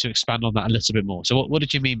to expand on that a little bit more. So what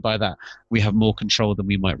did you mean by that? We have more control than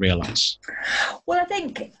we might realise. Well, I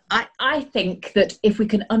think that if we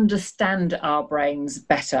can understand our brains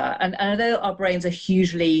better, and although our brains are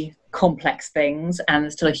hugely complex things and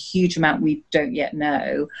there's still a huge amount we don't yet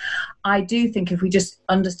know, I do think if we just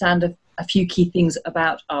understand a few key things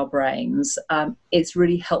about our brains, it's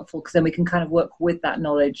really helpful, because then we can kind of work with that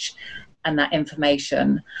knowledge and that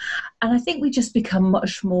information. And I think we just become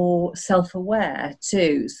much more self-aware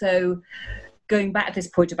too. So going back to this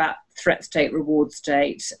point about threat state, reward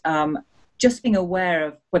state, just being aware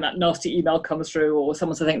of when that nasty email comes through or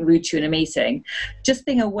someone says something rude to you in a meeting, just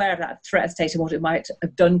being aware of that threat state and what it might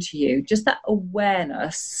have done to you, just that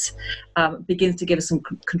awareness begins to give us some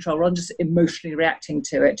control, rather than just emotionally reacting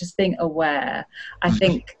to it. Just being aware, I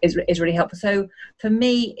think, is really helpful. So for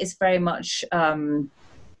me, it's very much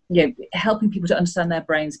helping people to understand their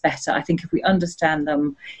brains better. I think if we understand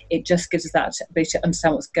them, it just gives us that ability to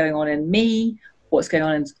understand what's going on in me, what's going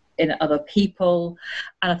on in other people.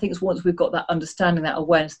 And I think it's once we've got that understanding, that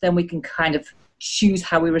awareness, then we can kind of choose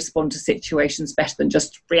how we respond to situations better than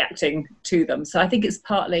just reacting to them. So I think it's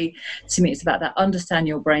partly, to me, it's about that, understand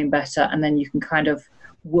your brain better, and then you can kind of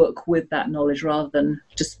work with that knowledge rather than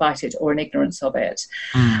just fight it or in ignorance of it.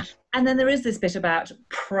 And then there is this bit about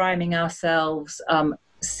priming ourselves,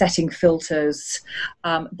 setting filters,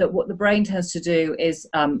 that what the brain tends to do is,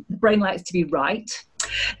 the brain likes to be right.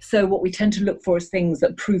 So what we tend to look for is things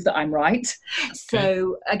that prove that I'm right. Okay.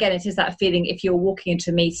 So again, it is that feeling, if you're walking into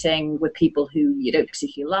a meeting with people who you don't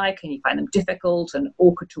particularly like and you find them difficult and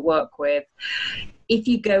awkward to work with, if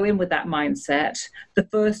you go in with that mindset, the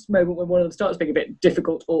first moment when one of them starts being a bit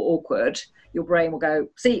difficult or awkward, your brain will go,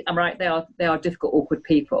 see, I'm right, they are difficult, awkward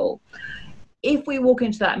people. If we walk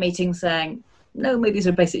into that meeting saying, no, maybe these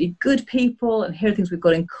are basically good people and here are things we've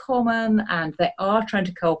got in common and they are trying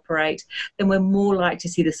to cooperate, then we're more likely to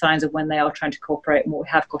see the signs of when they are trying to cooperate and what we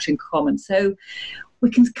have got in common. So we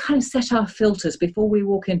can kind of set our filters before we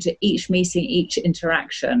walk into each meeting, each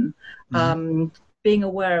interaction, being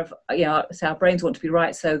aware of, so our brains want to be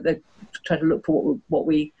right, so they try to look for what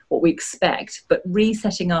we expect, but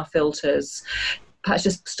resetting our filters, perhaps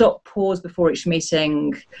just stop, pause before each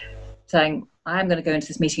meeting, saying, I'm going to go into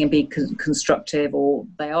this meeting and be constructive, or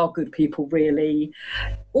they are good people, really.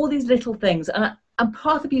 All these little things. And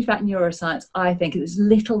part of the beauty about neuroscience, I think, is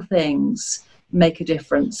little things make a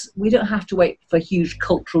difference. We don't have to wait for huge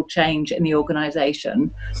cultural change in the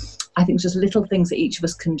organisation. I think it's just little things that each of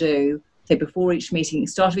us can do, say before each meeting,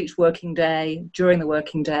 start of each working day, during the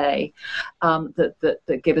working day,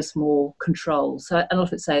 that give us more control. So I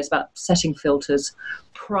often say it's about setting filters,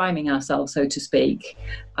 priming ourselves, so to speak,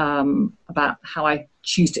 about how I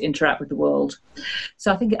choose to interact with the world.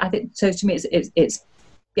 So I think so. To me, it's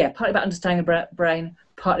partly about understanding the brain,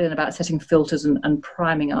 partly about setting filters and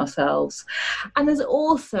priming ourselves. And there's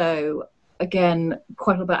also, again,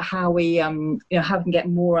 quite a lot about how we how we can get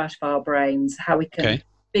more out of our brains, how we can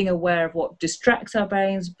being aware of what distracts our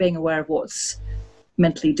brains, being aware of what's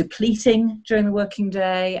mentally depleting during the working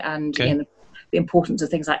day, and the importance of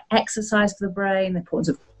things like exercise for the brain, the importance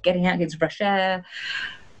of getting out, getting some fresh air,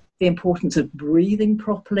 the importance of breathing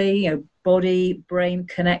properly, body brain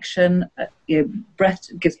connection. Breath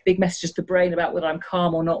gives big messages to the brain about whether I'm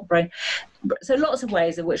calm or not. Brain. So lots of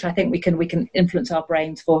ways in which I think we can influence our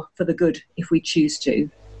brains for the good if we choose to.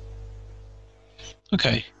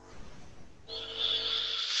 Okay.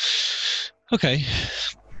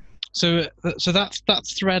 So that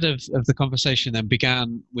thread of the conversation then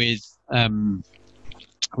began with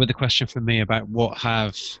the question for me about what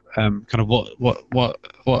have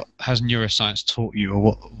what has neuroscience taught you,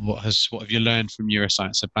 or what have you learned from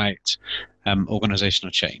neuroscience about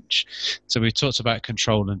organizational change. So we've talked about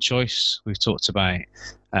control and choice. We've talked about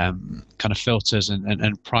kind of filters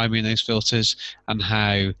and priming those filters, and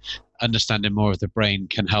how understanding more of the brain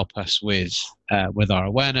can help us with our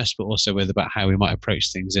awareness, but also with about how we might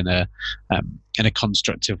approach things in a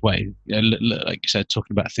constructive way. Like you said,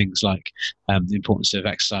 talking about things like the importance of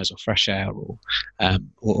exercise or fresh air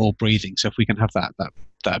or breathing. So if we can have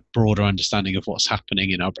that broader understanding of what's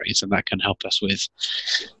happening in our brains, and that can help us with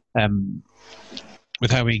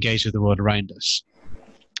how we engage with the world around us.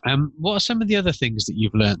 What are some of the other things that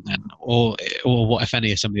you've learned then, or what, if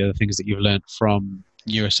any, are some of the other things that you've learned from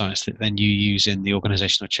neuroscience that then you use in the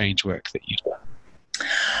organisational change work that you do?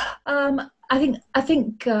 I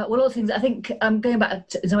think well, a lot of things. I think going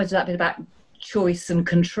back in some ways to that bit about choice and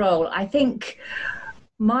control. I think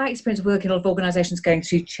my experience of working in a lot of organisations going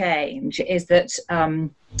through change is that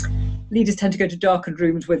leaders tend to go to darkened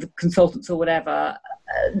rooms with consultants or whatever,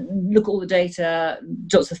 look at all the data,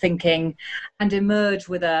 lots of thinking, and emerge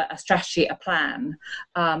with a strategy, a plan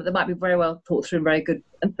that might be very well thought through and very good.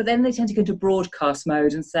 But then they tend to go into broadcast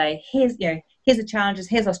mode and say, here's the challenges,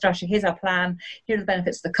 here's our strategy, here's our plan, here are the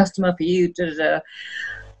benefits to the customer for you,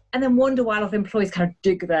 and then wonder why a lot of employees kind of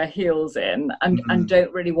dig their heels in and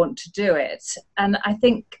don't really want to do it. And I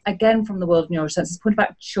think, again, from the world of neuroscience, this point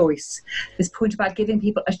about choice, this point about giving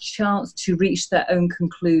people a chance to reach their own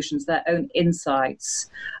conclusions, their own insights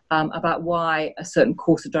about why a certain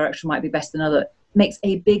course of direction might be better than another, makes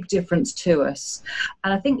a big difference to us.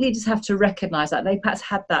 And I think leaders have to recognise that. They perhaps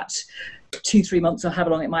had that 2-3 months or however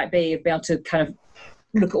long it might be of being able to kind of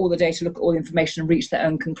look at all the data, look at all the information and reach their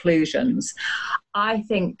own conclusions. I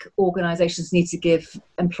think organisations need to give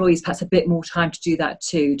employees perhaps a bit more time to do that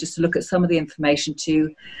too, just to look at some of the information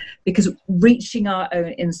too, because reaching our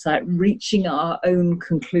own insight, reaching our own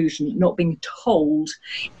conclusion, not being told,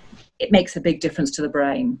 it makes a big difference to the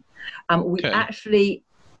brain.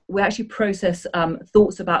 We actually process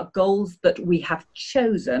thoughts about goals that we have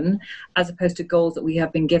chosen as opposed to goals that we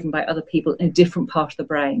have been given by other people in a different part of the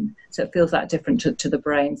brain. So it feels that different to the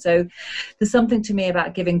brain. So there's something to me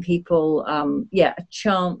about giving people, a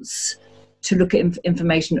chance to look at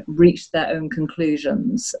information, reach their own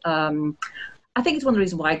conclusions. I think it's one of the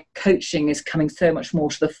reasons why coaching is coming so much more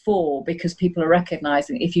to the fore, because people are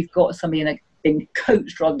recognising if you've got somebody being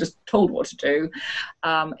coached rather than just told what to do,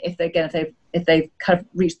 if they've kind of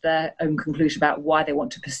reached their own conclusion about why they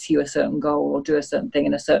want to pursue a certain goal or do a certain thing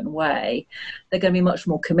in a certain way, they're going to be much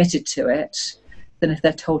more committed to it than if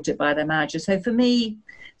they're told it by their manager. So for me,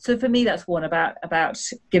 that's one about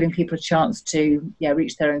giving people a chance to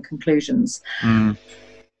reach their own conclusions.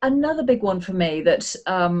 Another big one for me that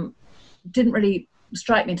didn't really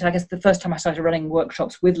strike me until I guess the first time I started running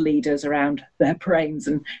workshops with leaders around their brains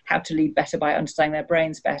and how to lead better by understanding their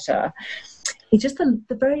brains better. It's just the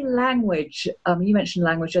very language, you mentioned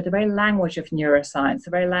language, the very language of neuroscience,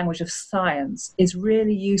 the very language of science is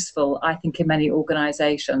really useful, I think, in many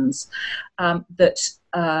organisations. My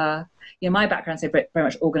background is very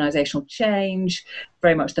much organisational change,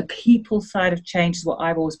 very much the people side of change is what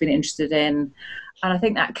I've always been interested in. And I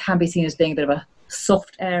think that can be seen as being a bit of a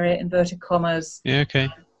soft area, inverted commas. Yeah, okay.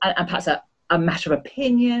 And perhaps a matter of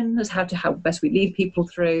opinion as how best we lead people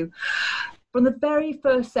through. From the very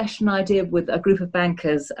first session I did with a group of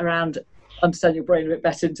bankers around understanding your brain a bit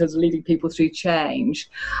better in terms of leading people through change,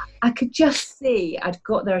 I could just see I'd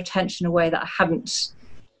got their attention in a way that I hadn't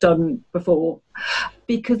done before,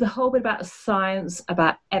 because the whole bit about science,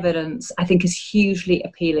 about evidence, I think is hugely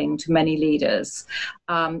appealing to many leaders,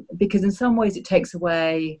 because in some ways it takes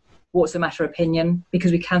away what's a matter of opinion,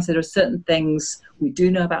 because we can say there are certain things we do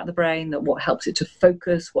know about the brain, that what helps it to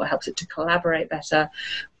focus, what helps it to collaborate better,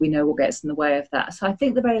 we know what gets in the way of that. So I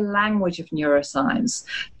think the very language of neuroscience,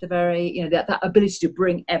 the very, that ability to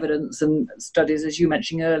bring evidence and studies, as you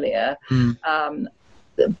mentioned earlier,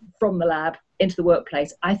 from the lab into the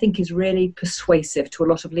workplace, I think is really persuasive to a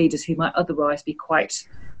lot of leaders who might otherwise be quite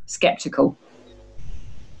skeptical.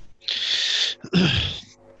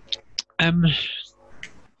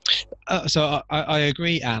 So I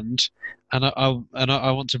agree, and I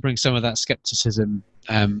want to bring some of that skepticism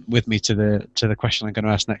with me to the question I'm going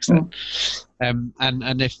to ask next. Then,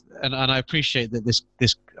 and I appreciate that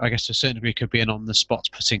this I guess to a certain degree could be an on the spot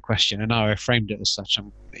putting question, and I framed it as such.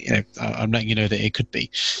 I'm letting you know that it could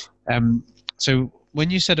be. So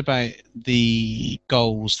when you said about the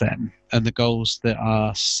goals then, and the goals that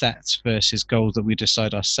are set versus goals that we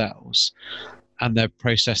decide ourselves, and they're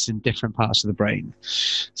processed in different parts of the brain.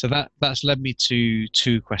 So that's led me to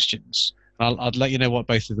two questions. I'll let you know what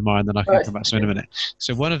both of them are, and then I can come back to them in a minute.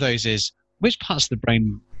 So one of those is, which parts of the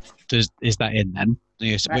brain is that in then?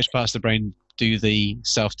 So which parts of the brain do the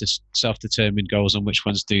self-determined goals, and which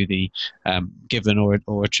ones do the given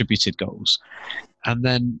or attributed goals? And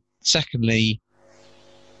then secondly,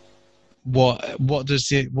 what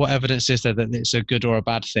evidence is there that it's a good or a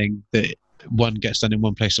bad thing that one gets done in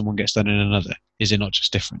one place and one gets done in another? Is it not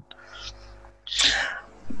just different?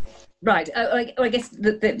 Right. I guess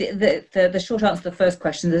the short answer to the first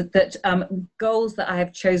question is that goals that I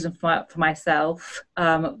have chosen for myself,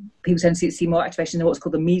 people tend to see more activation in what's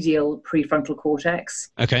called the medial prefrontal cortex.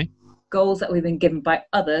 Okay. Goals that we've been given by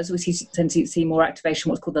others, we tend to see more activation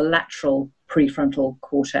in what's called the lateral prefrontal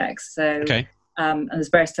cortex. So, okay. And there's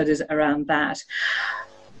various studies around that.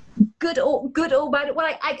 Good or bad?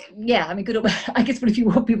 Well, I mean, good or bad. I guess, but if you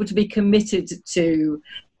want people to be committed to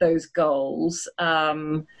those goals,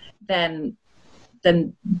 then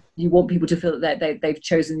you want people to feel that they've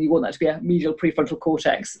chosen. You want that to be a medial prefrontal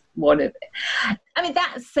cortex one. I mean,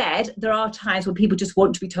 that said, there are times when people just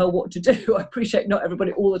want to be told what to do. I appreciate not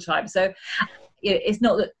everybody all the time. So it's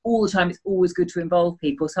not that all the time it's always good to involve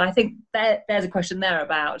people. So I think there's a question there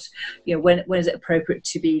about, when is it appropriate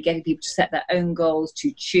to be getting people to set their own goals,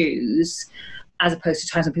 to choose, as opposed to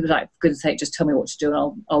times when people are like, for goodness sake, just tell me what to do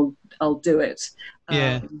and I'll do it.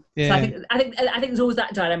 Yeah. So I think there's always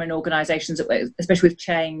that dilemma in organisations, especially with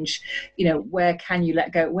change. Where can you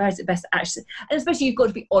let go? Where is it best to actually? And especially you've got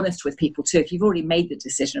to be honest with people too. If you've already made the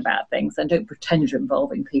decision about things, then don't pretend you're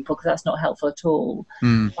involving people, because that's not helpful at all.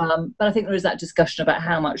 But I think there is that discussion about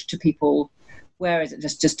how much to people. Where is it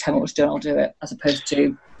just tell me what to do and I'll do it, as opposed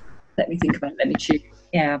to let me think about it, let me choose.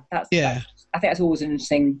 Yeah, I think that's always an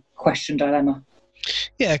interesting question dilemma.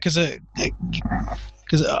 Yeah, because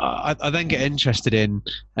I then get interested in,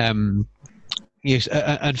 and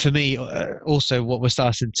for me also what we're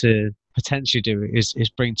starting to potentially do is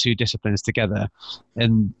bring two disciplines together,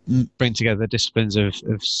 and bring together disciplines of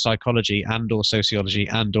psychology and or sociology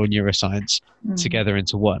and or neuroscience together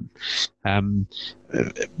into one.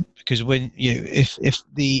 Because when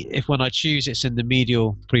if when I choose it's in the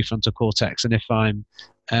medial prefrontal cortex, and if I'm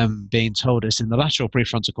being told it's in the lateral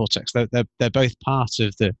prefrontal cortex, they're both part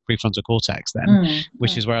of the prefrontal cortex then,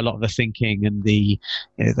 which is where a lot of the thinking and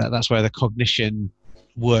that's where the cognition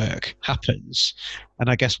work happens. And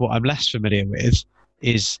I guess what I'm less familiar with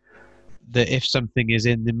is that if something is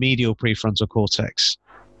in the medial prefrontal cortex,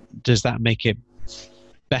 does that make it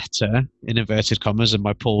better, in inverted commas, and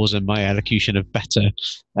my pause and my elocution of better,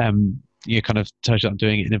 you kind of tells you I'm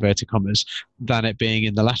doing it in inverted commas, than it being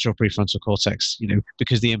in the lateral prefrontal cortex,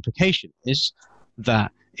 because the implication is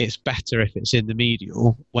that it's better if it's in the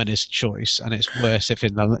medial when it's choice, and it's worse if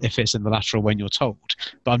it's in the lateral when you're told.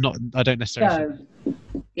 But I don't necessarily.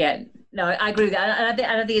 No, I agree with that, and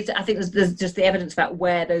I think there's just the evidence about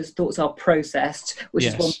where those thoughts are processed, which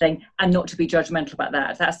is one thing, and not to be judgmental about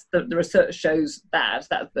that. That's the research shows that's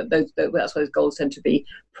where those goals tend to be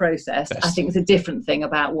processed. I think it's a different thing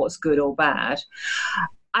about what's good or bad.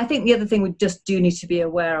 I think the other thing we just do need to be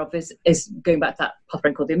aware of is going back to that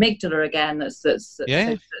pathway called the amygdala again. That's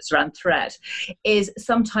around threat. Is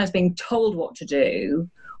sometimes being told what to do,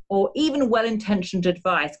 or even well-intentioned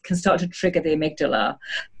advice, can start to trigger the amygdala,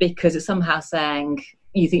 because it's somehow saying,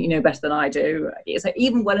 you think you know better than I do. So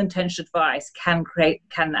even well-intentioned advice can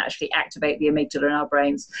actually activate the amygdala in our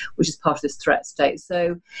brains, which is part of this threat state.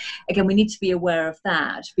 So again, we need to be aware of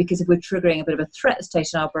that, because if we're triggering a bit of a threat state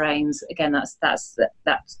in our brains, again, that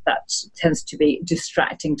tends to be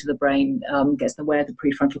distracting to the brain, gets in the way of the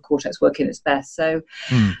prefrontal cortex working its best.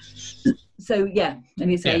 So yeah,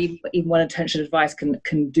 and you say even well-intentioned advice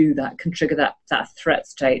can do that, can trigger that threat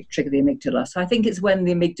state, trigger the amygdala. So I think it's when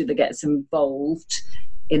the amygdala gets involved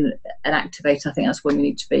in an activator, I think that's when we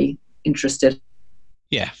need to be interested.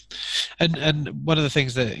 Yeah, and one of the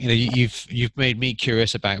things that you've made me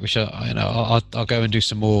curious about, which I'll go and do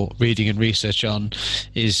some more reading and research on,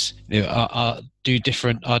 is are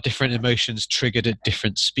different emotions triggered at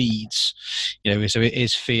different speeds? So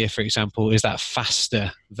is fear, for example, is that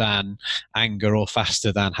faster than anger, or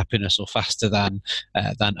faster than happiness, or faster than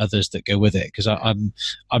others that go with it? Because I'm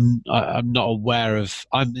not aware of.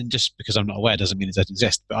 Just because I'm not aware doesn't mean it doesn't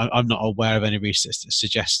exist. But I'm not aware of any research that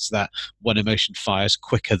suggests that one emotion fires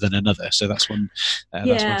quicker than another. So that's one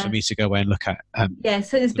for me to go away and look at.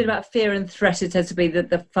 So it's been about fear and threat. It tends to be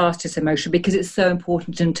the fastest emotion, because it's so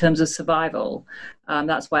important in terms of survival.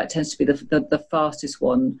 That's why it tends to be the fastest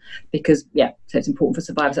one, because so it's important for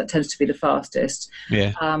survivors. That tends to be the fastest.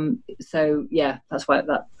 That's why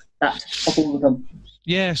that of all of them.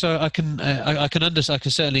 Yeah, so I can understand. I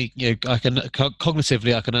can certainly, I can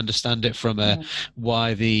cognitively, I can understand it from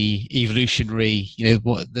why the evolutionary,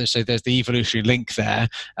 so there's the evolutionary link there,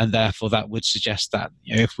 and therefore that would suggest that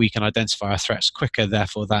if we can identify our threats quicker,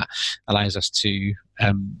 therefore that allows us to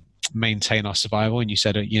maintain our survival. And you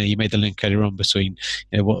said, you made the link earlier on between,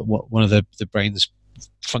 what one of the brain's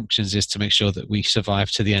functions is to make sure that we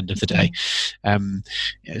survive to the end of the day.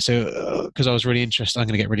 So because I was really interested, I'm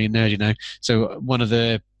going to get really nerdy now. So one of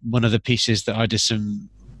the pieces that I did some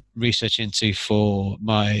research into for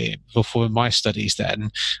my studies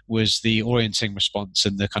then was the orienting response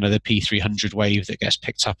and the kind of the P300 wave that gets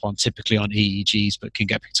picked up on typically on EEGs, but can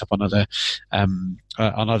get picked up on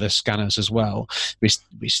other scanners as well, which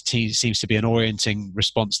seems to be an orienting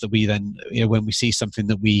response that we then, when we see something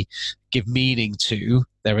that we give meaning to,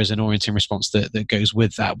 there is an orienting response that goes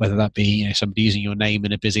with that, whether that be somebody using your name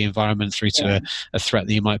in a busy environment, through to a threat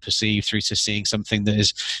that you might perceive, through to seeing something that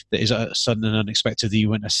is sudden and unexpected that you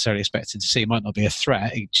weren't necessarily expecting to see. It might not be a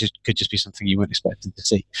threat, it could just be something you weren't expecting to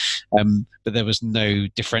see. But there was no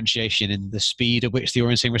differentiation in the speed at which the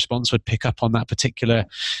orienting response would pick up on that particular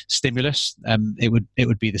stimulus. It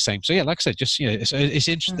would be the same. So yeah, like I said, just it's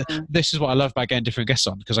interesting. This is what I love about getting different guests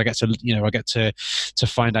on, because I get to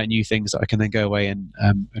find out new things that I can then go away and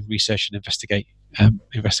research and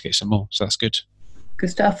investigate some more. So that's good. Good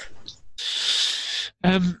stuff.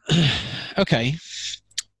 Okay.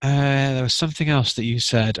 There was something else that you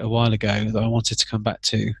said a while ago that I wanted to come back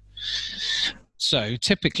to. So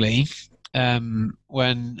typically,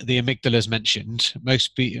 when the amygdala is mentioned,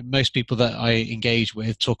 most people that I engage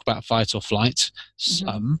with talk about fight or flight.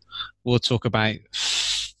 Some will talk about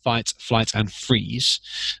fight, flight, and freeze.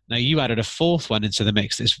 Now, you added a fourth one into the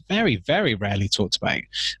mix that's very, very rarely talked about,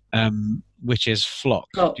 which is flock.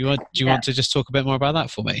 Do you want to just talk a bit more about that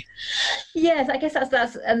for me? Yes, I guess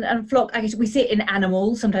that's and flock. I guess we see it in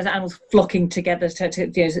animals. Sometimes animals flocking together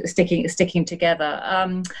to sticking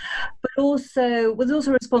together. But also, there's also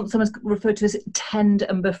a response sometimes referred to as tend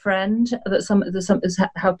and befriend. That is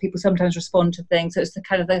how people sometimes respond to things. So it's the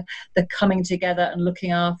kind of the coming together and looking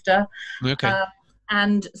after. Okay.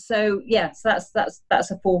 And so, that's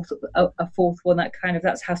a fourth one.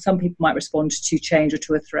 That's how some people might respond to change or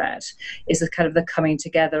to a threat. Is the kind of the coming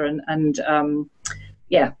together and how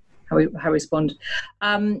we respond.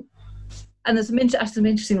 And there's some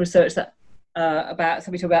interesting research that about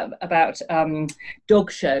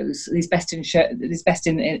dog shows. These best in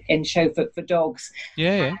show for dogs.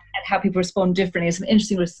 And how people respond differently. There's some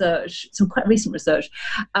interesting research, some quite recent research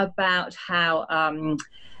about how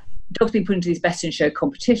dogs being put into these best in show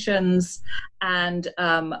competitions, and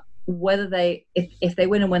whether if they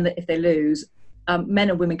win and if they lose, men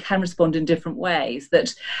and women can respond in different ways.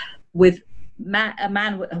 That with a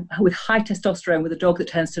man with high testosterone, with a dog that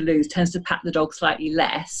tends to lose, tends to pat the dog slightly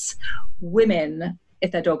less. Women,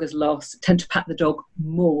 if their dog has lost, tend to pat the dog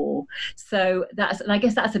more. So I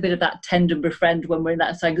guess that's a bit of that tend and befriend when we're in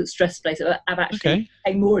that stress place of actually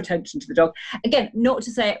paying more attention to the dog. Again, not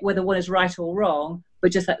to say whether one is right or wrong,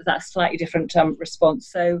 but just that slightly different response.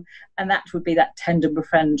 So, and that would be that tend and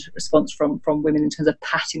befriend response from women in terms of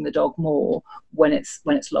patting the dog more when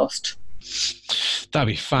it's lost. That'd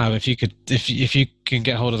be fab if you can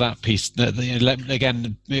get hold of that piece.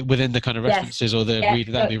 Again, within the kind of references or the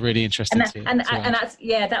reader, that'd be really interesting.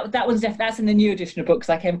 That one's that's in the new edition of books.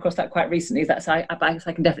 I came across that quite recently. I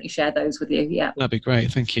can definitely share those with you. Yeah, that'd be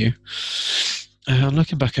great. Thank you. I'm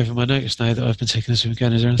looking back over my notes now that I've been taking this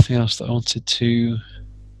again. Is there anything else that I wanted to?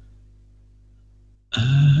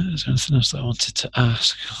 Is there anything else that I wanted to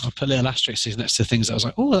ask? I'll put little asterisks next to things that I was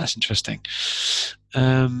like, oh, that's interesting.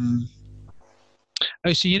 So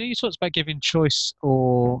you talked about giving choice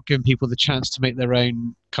or giving people the chance to make their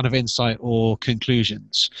own kind of insight or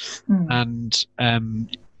conclusions, and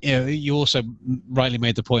you also rightly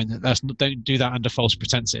made the point that don't do that under false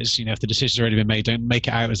pretenses. If the decision's already been made, don't make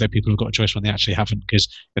it out as though people have got a choice when they actually haven't, because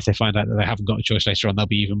if they find out that they haven't got a choice later on, they'll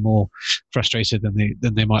be even more frustrated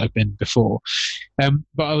than they might have been before.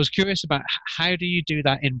 But I was curious about how do you do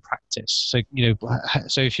that in practice? So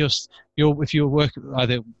so if you're working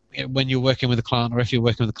either when you're working with a client or if you're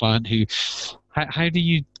working with a client how do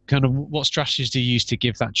you what strategies do you use to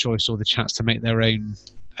give that choice or the chance to make their own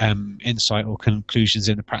insight or conclusions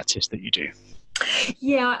in the practice that you do?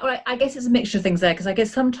 Yeah, I guess it's a mixture of things there, because I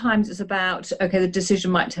guess sometimes it's about, the decision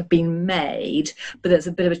might have been made, but there's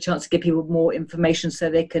a bit of a chance to give people more information so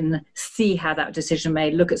they can see how that decision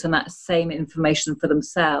made, look at some of that same information for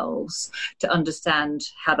themselves to understand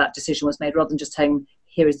how that decision was made, rather than just saying,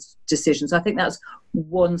 here is decision. So I think that's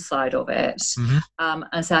one side of it.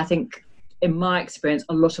 And so I think, in my experience,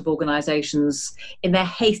 a lot of organisations, in their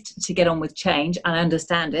haste to get on with change, and I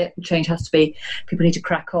understand it, change has to be, people need to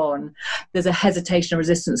crack on, there's a hesitation and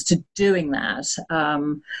resistance to doing that,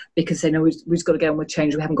 because they know we've just got to get on with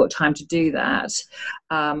change, we haven't got time to do that.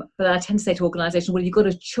 But I tend to say to organisations, well, you've got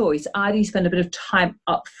a choice. Either you spend a bit of time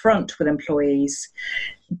up front with employees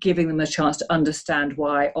giving them a chance to understand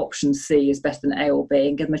why option C is better than A or B,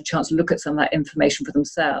 and give them a chance to look at some of that information for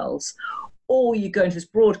themselves. Or you go into this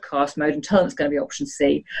broadcast mode and tell them it's going to be option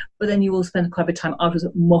C, but then you will spend quite a bit of time afterwards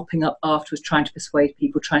mopping up afterwards, trying to persuade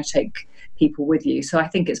people, trying to take people with you. So I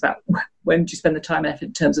think it's about when do you spend the time and effort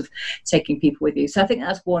in terms of taking people with you. So I think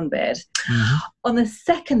that's one bit. Mm-hmm. On the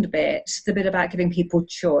second bit, the bit about giving people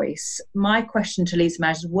choice, my question to leaders and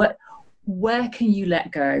managers is where can you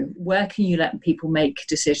let go? Where can you let people make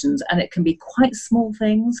decisions? And it can be quite small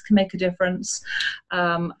things can make a difference.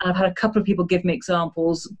 I've had a couple of people give me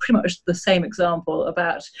examples, pretty much the same example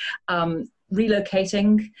about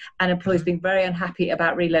relocating and employees being very unhappy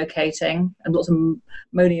about relocating and lots of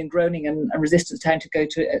moaning and groaning and resistance trying to go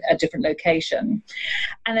to a different location.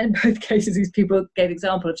 And in both cases, these people gave the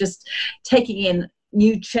example of just taking in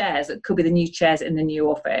new chairs that could be the new chairs in the new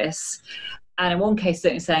office. And in one case,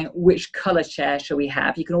 certainly saying, which colour chair shall we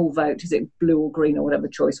have? You can all vote. Is it blue or green or whatever the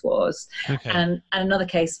choice was? Okay. And another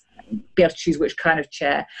case, be able to choose which kind of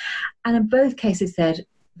chair. And in both cases said,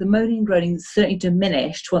 the moaning and groaning certainly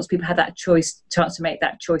diminished once people had that chance to make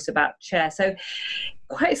that choice about chair. So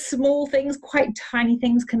quite small things, quite tiny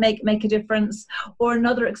things can make a difference. Or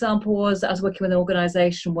another example was I was working with an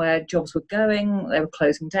organisation where jobs were going, they were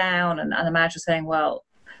closing down, and the manager was saying, well,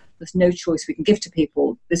 there's no choice we can give to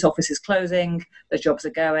people. This office is closing, the jobs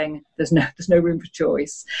are going, there's no room for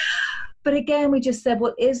choice. But again, we just said,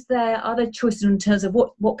 well, is there other choices in terms of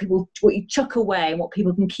what you chuck away and what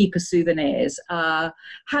people can keep as souvenirs? How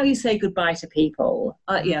you say goodbye to people?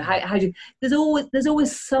 How do there's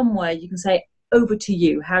always somewhere you can say, over to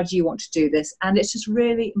you. How do you want to do this? And it's just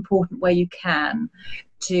really important where you can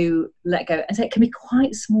to let go. And so it can be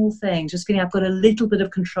quite small things. Just feeling I've got a little bit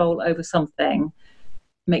of control over something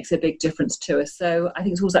makes a big difference to us. So I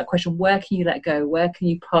think it's always that question, where can you let go? Where can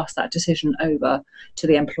you pass that decision over to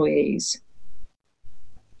the employees?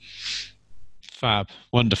 Fab.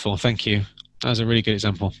 Wonderful. Thank you. That was a really good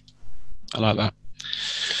example. I like that.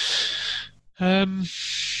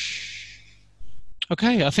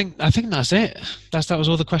 Okay, I think that's it. That was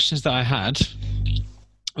all the questions that I had.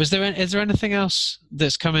 Is there anything else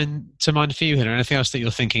that's coming to mind for you, Helen? Anything else that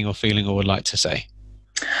you're thinking or feeling or would like to say?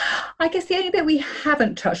 I guess the only bit we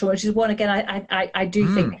haven't touched on, which is one, again, I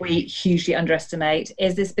do think we hugely underestimate,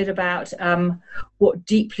 is this bit about what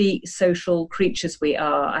deeply social creatures we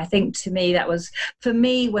are. I think to me, that was, for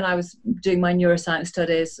me, when I was doing my neuroscience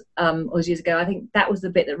studies all those years ago, I think that was the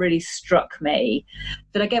bit that really struck me.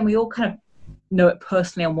 That again, we all kind of know it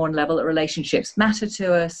personally on one level, that relationships matter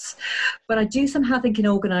to us. But I do somehow think in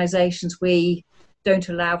organisations we don't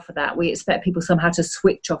allow for that. We expect people somehow to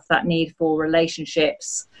switch off that need for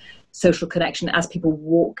relationships, social connection as people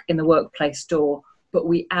walk in the workplace door. But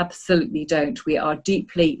we absolutely don't. We are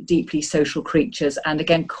deeply, deeply social creatures. And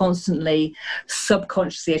again, constantly,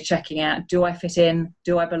 subconsciously are checking out, do I fit in?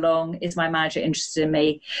 Do I belong? Is my manager interested in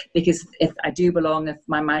me? Because if I do belong, if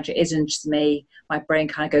my manager is interested in me, my brain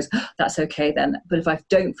kind of goes, oh, that's okay then. But if I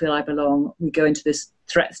don't feel I belong, we go into this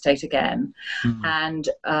threat state again. Mm-hmm.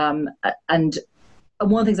 And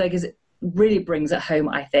one of the things I guess it really brings it home,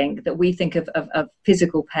 I think, that we think of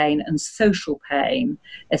physical pain and social pain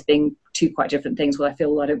as being two quite different things. Well, I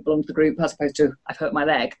feel I don't belong to the group as opposed to I've hurt my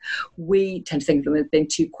leg. We tend to think of them as being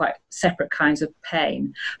two quite separate kinds of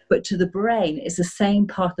pain. But to the brain, it's the same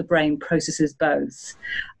part of the brain processes both.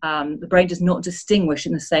 The brain does not distinguish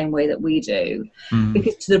in the same way that we do.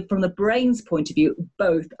 Because from the brain's point of view,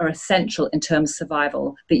 both are essential in terms of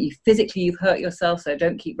survival. That you've hurt yourself, so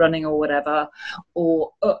don't keep running or whatever,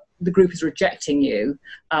 or the group is rejecting you,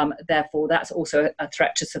 therefore that's also a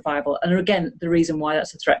threat to survival. And again, the reason why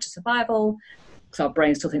that's a threat to survival, because our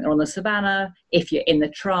brains still think they're on the savannah. If you're in the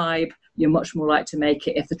tribe, you're much more likely to make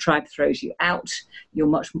it. If the tribe throws you out, you're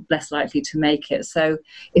much less likely to make it. So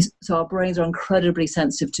our brains are incredibly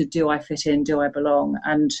sensitive to, do I fit in, do I belong?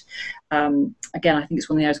 And again, I think it's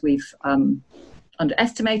one of the areas we've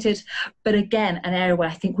underestimated, but again, an area where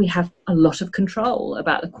I think we have a lot of control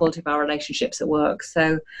about the quality of our relationships at work.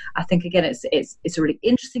 So I think again, it's a really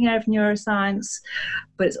interesting area of neuroscience,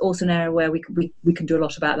 but it's also an area where we can do a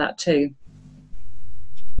lot about that too.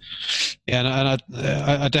 Yeah, and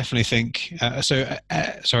I definitely think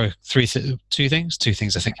sorry. Two things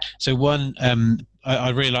I think. So one,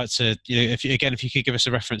 I'd really like to, if you could give us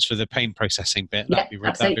a reference for the pain processing bit, that'd be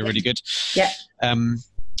really good. Yeah.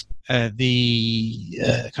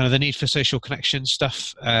 The kind of the need for social connection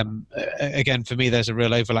stuff. Again, for me, there's a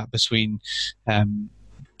real overlap between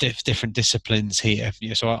different disciplines here.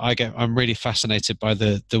 So I'm really fascinated by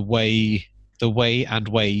the way and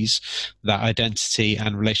ways that identity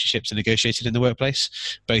and relationships are negotiated in the workplace,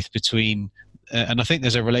 both between I think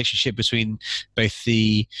there's a relationship between both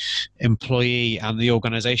the employee and the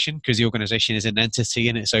organization, because the organization is an entity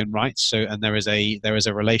in its own right. So, and there is a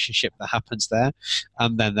relationship that happens there,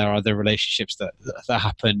 and then there are the relationships that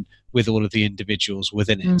happen with all of the individuals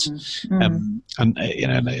within it.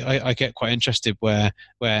 I get quite interested where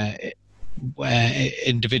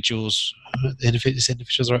individuals, is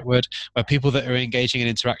individuals the right word? Where people that are engaging in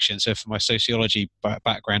interaction. So for my sociology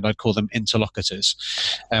background, I'd call them interlocutors,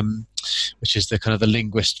 which is the kind of the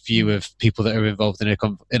linguist view of people that are involved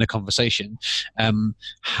in a conversation,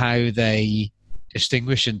 how they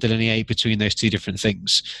distinguish and delineate between those two different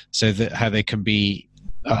things, so that how they can be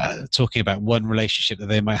talking about one relationship that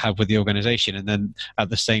they might have with the organization, and then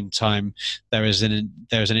at the same time there is an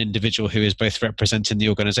individual who is both representing the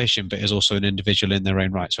organization but is also an individual in their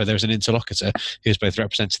own right. So there's an interlocutor who is both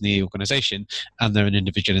representing the organization and they're an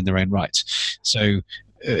individual in their own right. So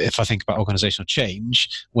if I think about organizational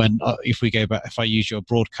change, if I use your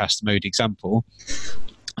broadcast mode example,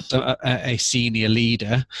 so a senior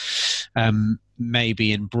leader may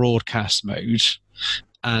be in broadcast mode,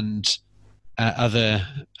 and other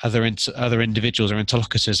individuals or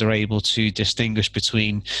interlocutors are able to distinguish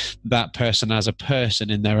between that person as a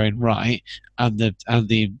person in their own right and the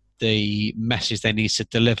message they need to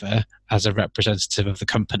deliver as a representative of the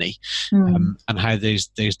company, and how those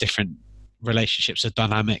different relationships are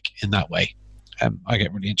dynamic in that way. I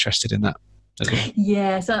get really interested in that.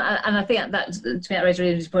 Yeah, so and I think that to me that raises a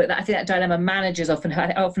really important point. That I think that dilemma managers often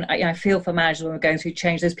I feel for managers when we're going through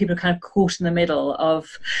change. Those people are kind of caught in the middle of,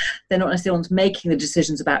 they're not necessarily ones making the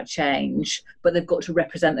decisions about change, but they've got to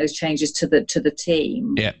represent those changes to the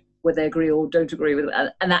team. Yeah. Whether they agree or don't agree with it.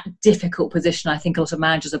 And that difficult position I think a lot of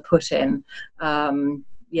managers are put in. To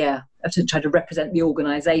try to represent the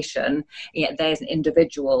organisation, yet they as an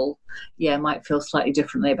individual, might feel slightly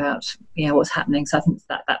differently about what's happening. So I think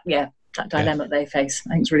that dilemma they face, I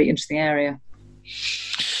think, is a really interesting area.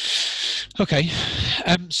 Okay,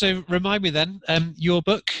 so remind me then, your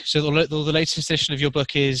book. So the latest edition of your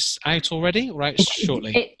book is out already, right?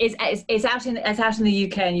 Shortly. It's out in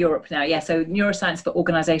the UK and Europe now. Yeah, so Neuroscience for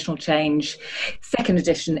Organisational Change, second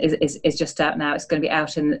edition is just out now. It's going to be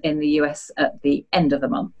out in the US at the end of the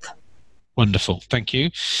month. Wonderful, thank you.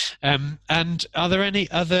 And are there any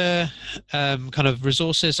other kind of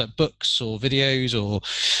resources like books or videos or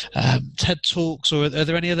TED Talks, or are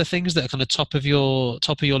there any other things that are kind of top of your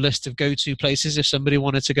list of go-to places if somebody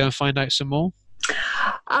wanted to go and find out some more?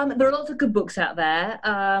 There are lots of good books out there.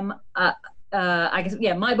 I guess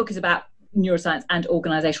my book is about neuroscience and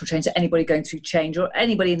organizational change, so anybody going through change or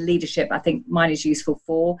anybody in leadership, I think mine is useful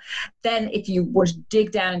for. Then if you want to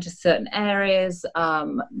dig down into certain areas,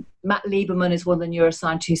 Matt Lieberman is one of the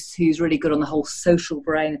neuroscientists who's really good on the whole social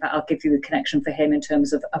brain. In fact, I'll give you the connection for him in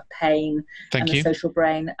terms of pain the social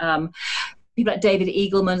brain. People like David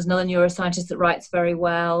Eagleman is another neuroscientist that writes very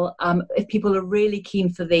well. If people are really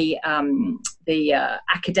keen for the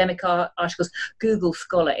academic articles, Google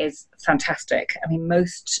Scholar is fantastic. I mean,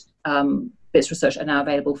 most bits of research are now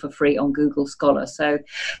available for free on Google Scholar. So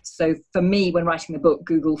for me, when writing the book,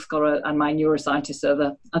 Google Scholar and my neuroscientists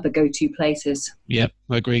are the go-to places. Yeah,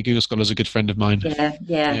 I agree. Google Scholar is a good friend of mine.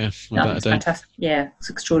 Yeah, it's fantastic. Yeah, it's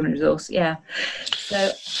an extraordinary resource. Yeah.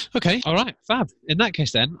 So okay, all right, fab. In that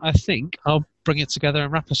case, then I think I'll bring it together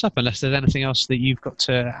and wrap us up. Unless there's anything else that you've got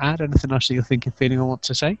to add, anything else that you're thinking, feeling, or want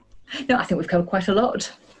to say. No, I think we've covered quite a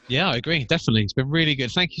lot. Yeah, I agree. Definitely. It's been really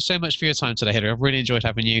good. Thank you so much for your time today, Hilary. I've really enjoyed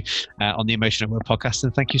having you on the Emotion at Work podcast,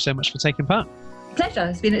 and thank you so much for taking part. Pleasure.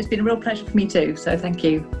 It's been a real pleasure for me too. So thank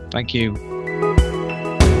you. Thank you.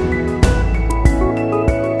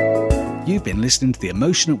 You've been listening to the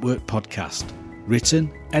Emotion at Work podcast,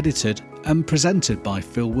 written, edited, and presented by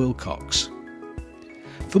Phil Wilcox.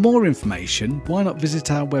 For more information, why not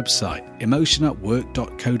visit our website,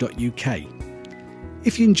 emotionatwork.co.uk.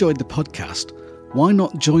 If you enjoyed the podcast, why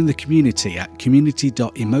not join the community at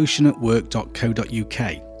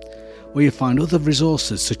community.emotionatwork.co.uk, where you'll find other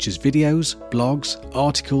resources such as videos, blogs,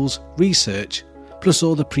 articles, research, plus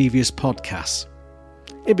all the previous podcasts.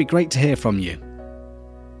 It'd be great to hear from you.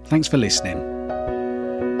 Thanks for listening.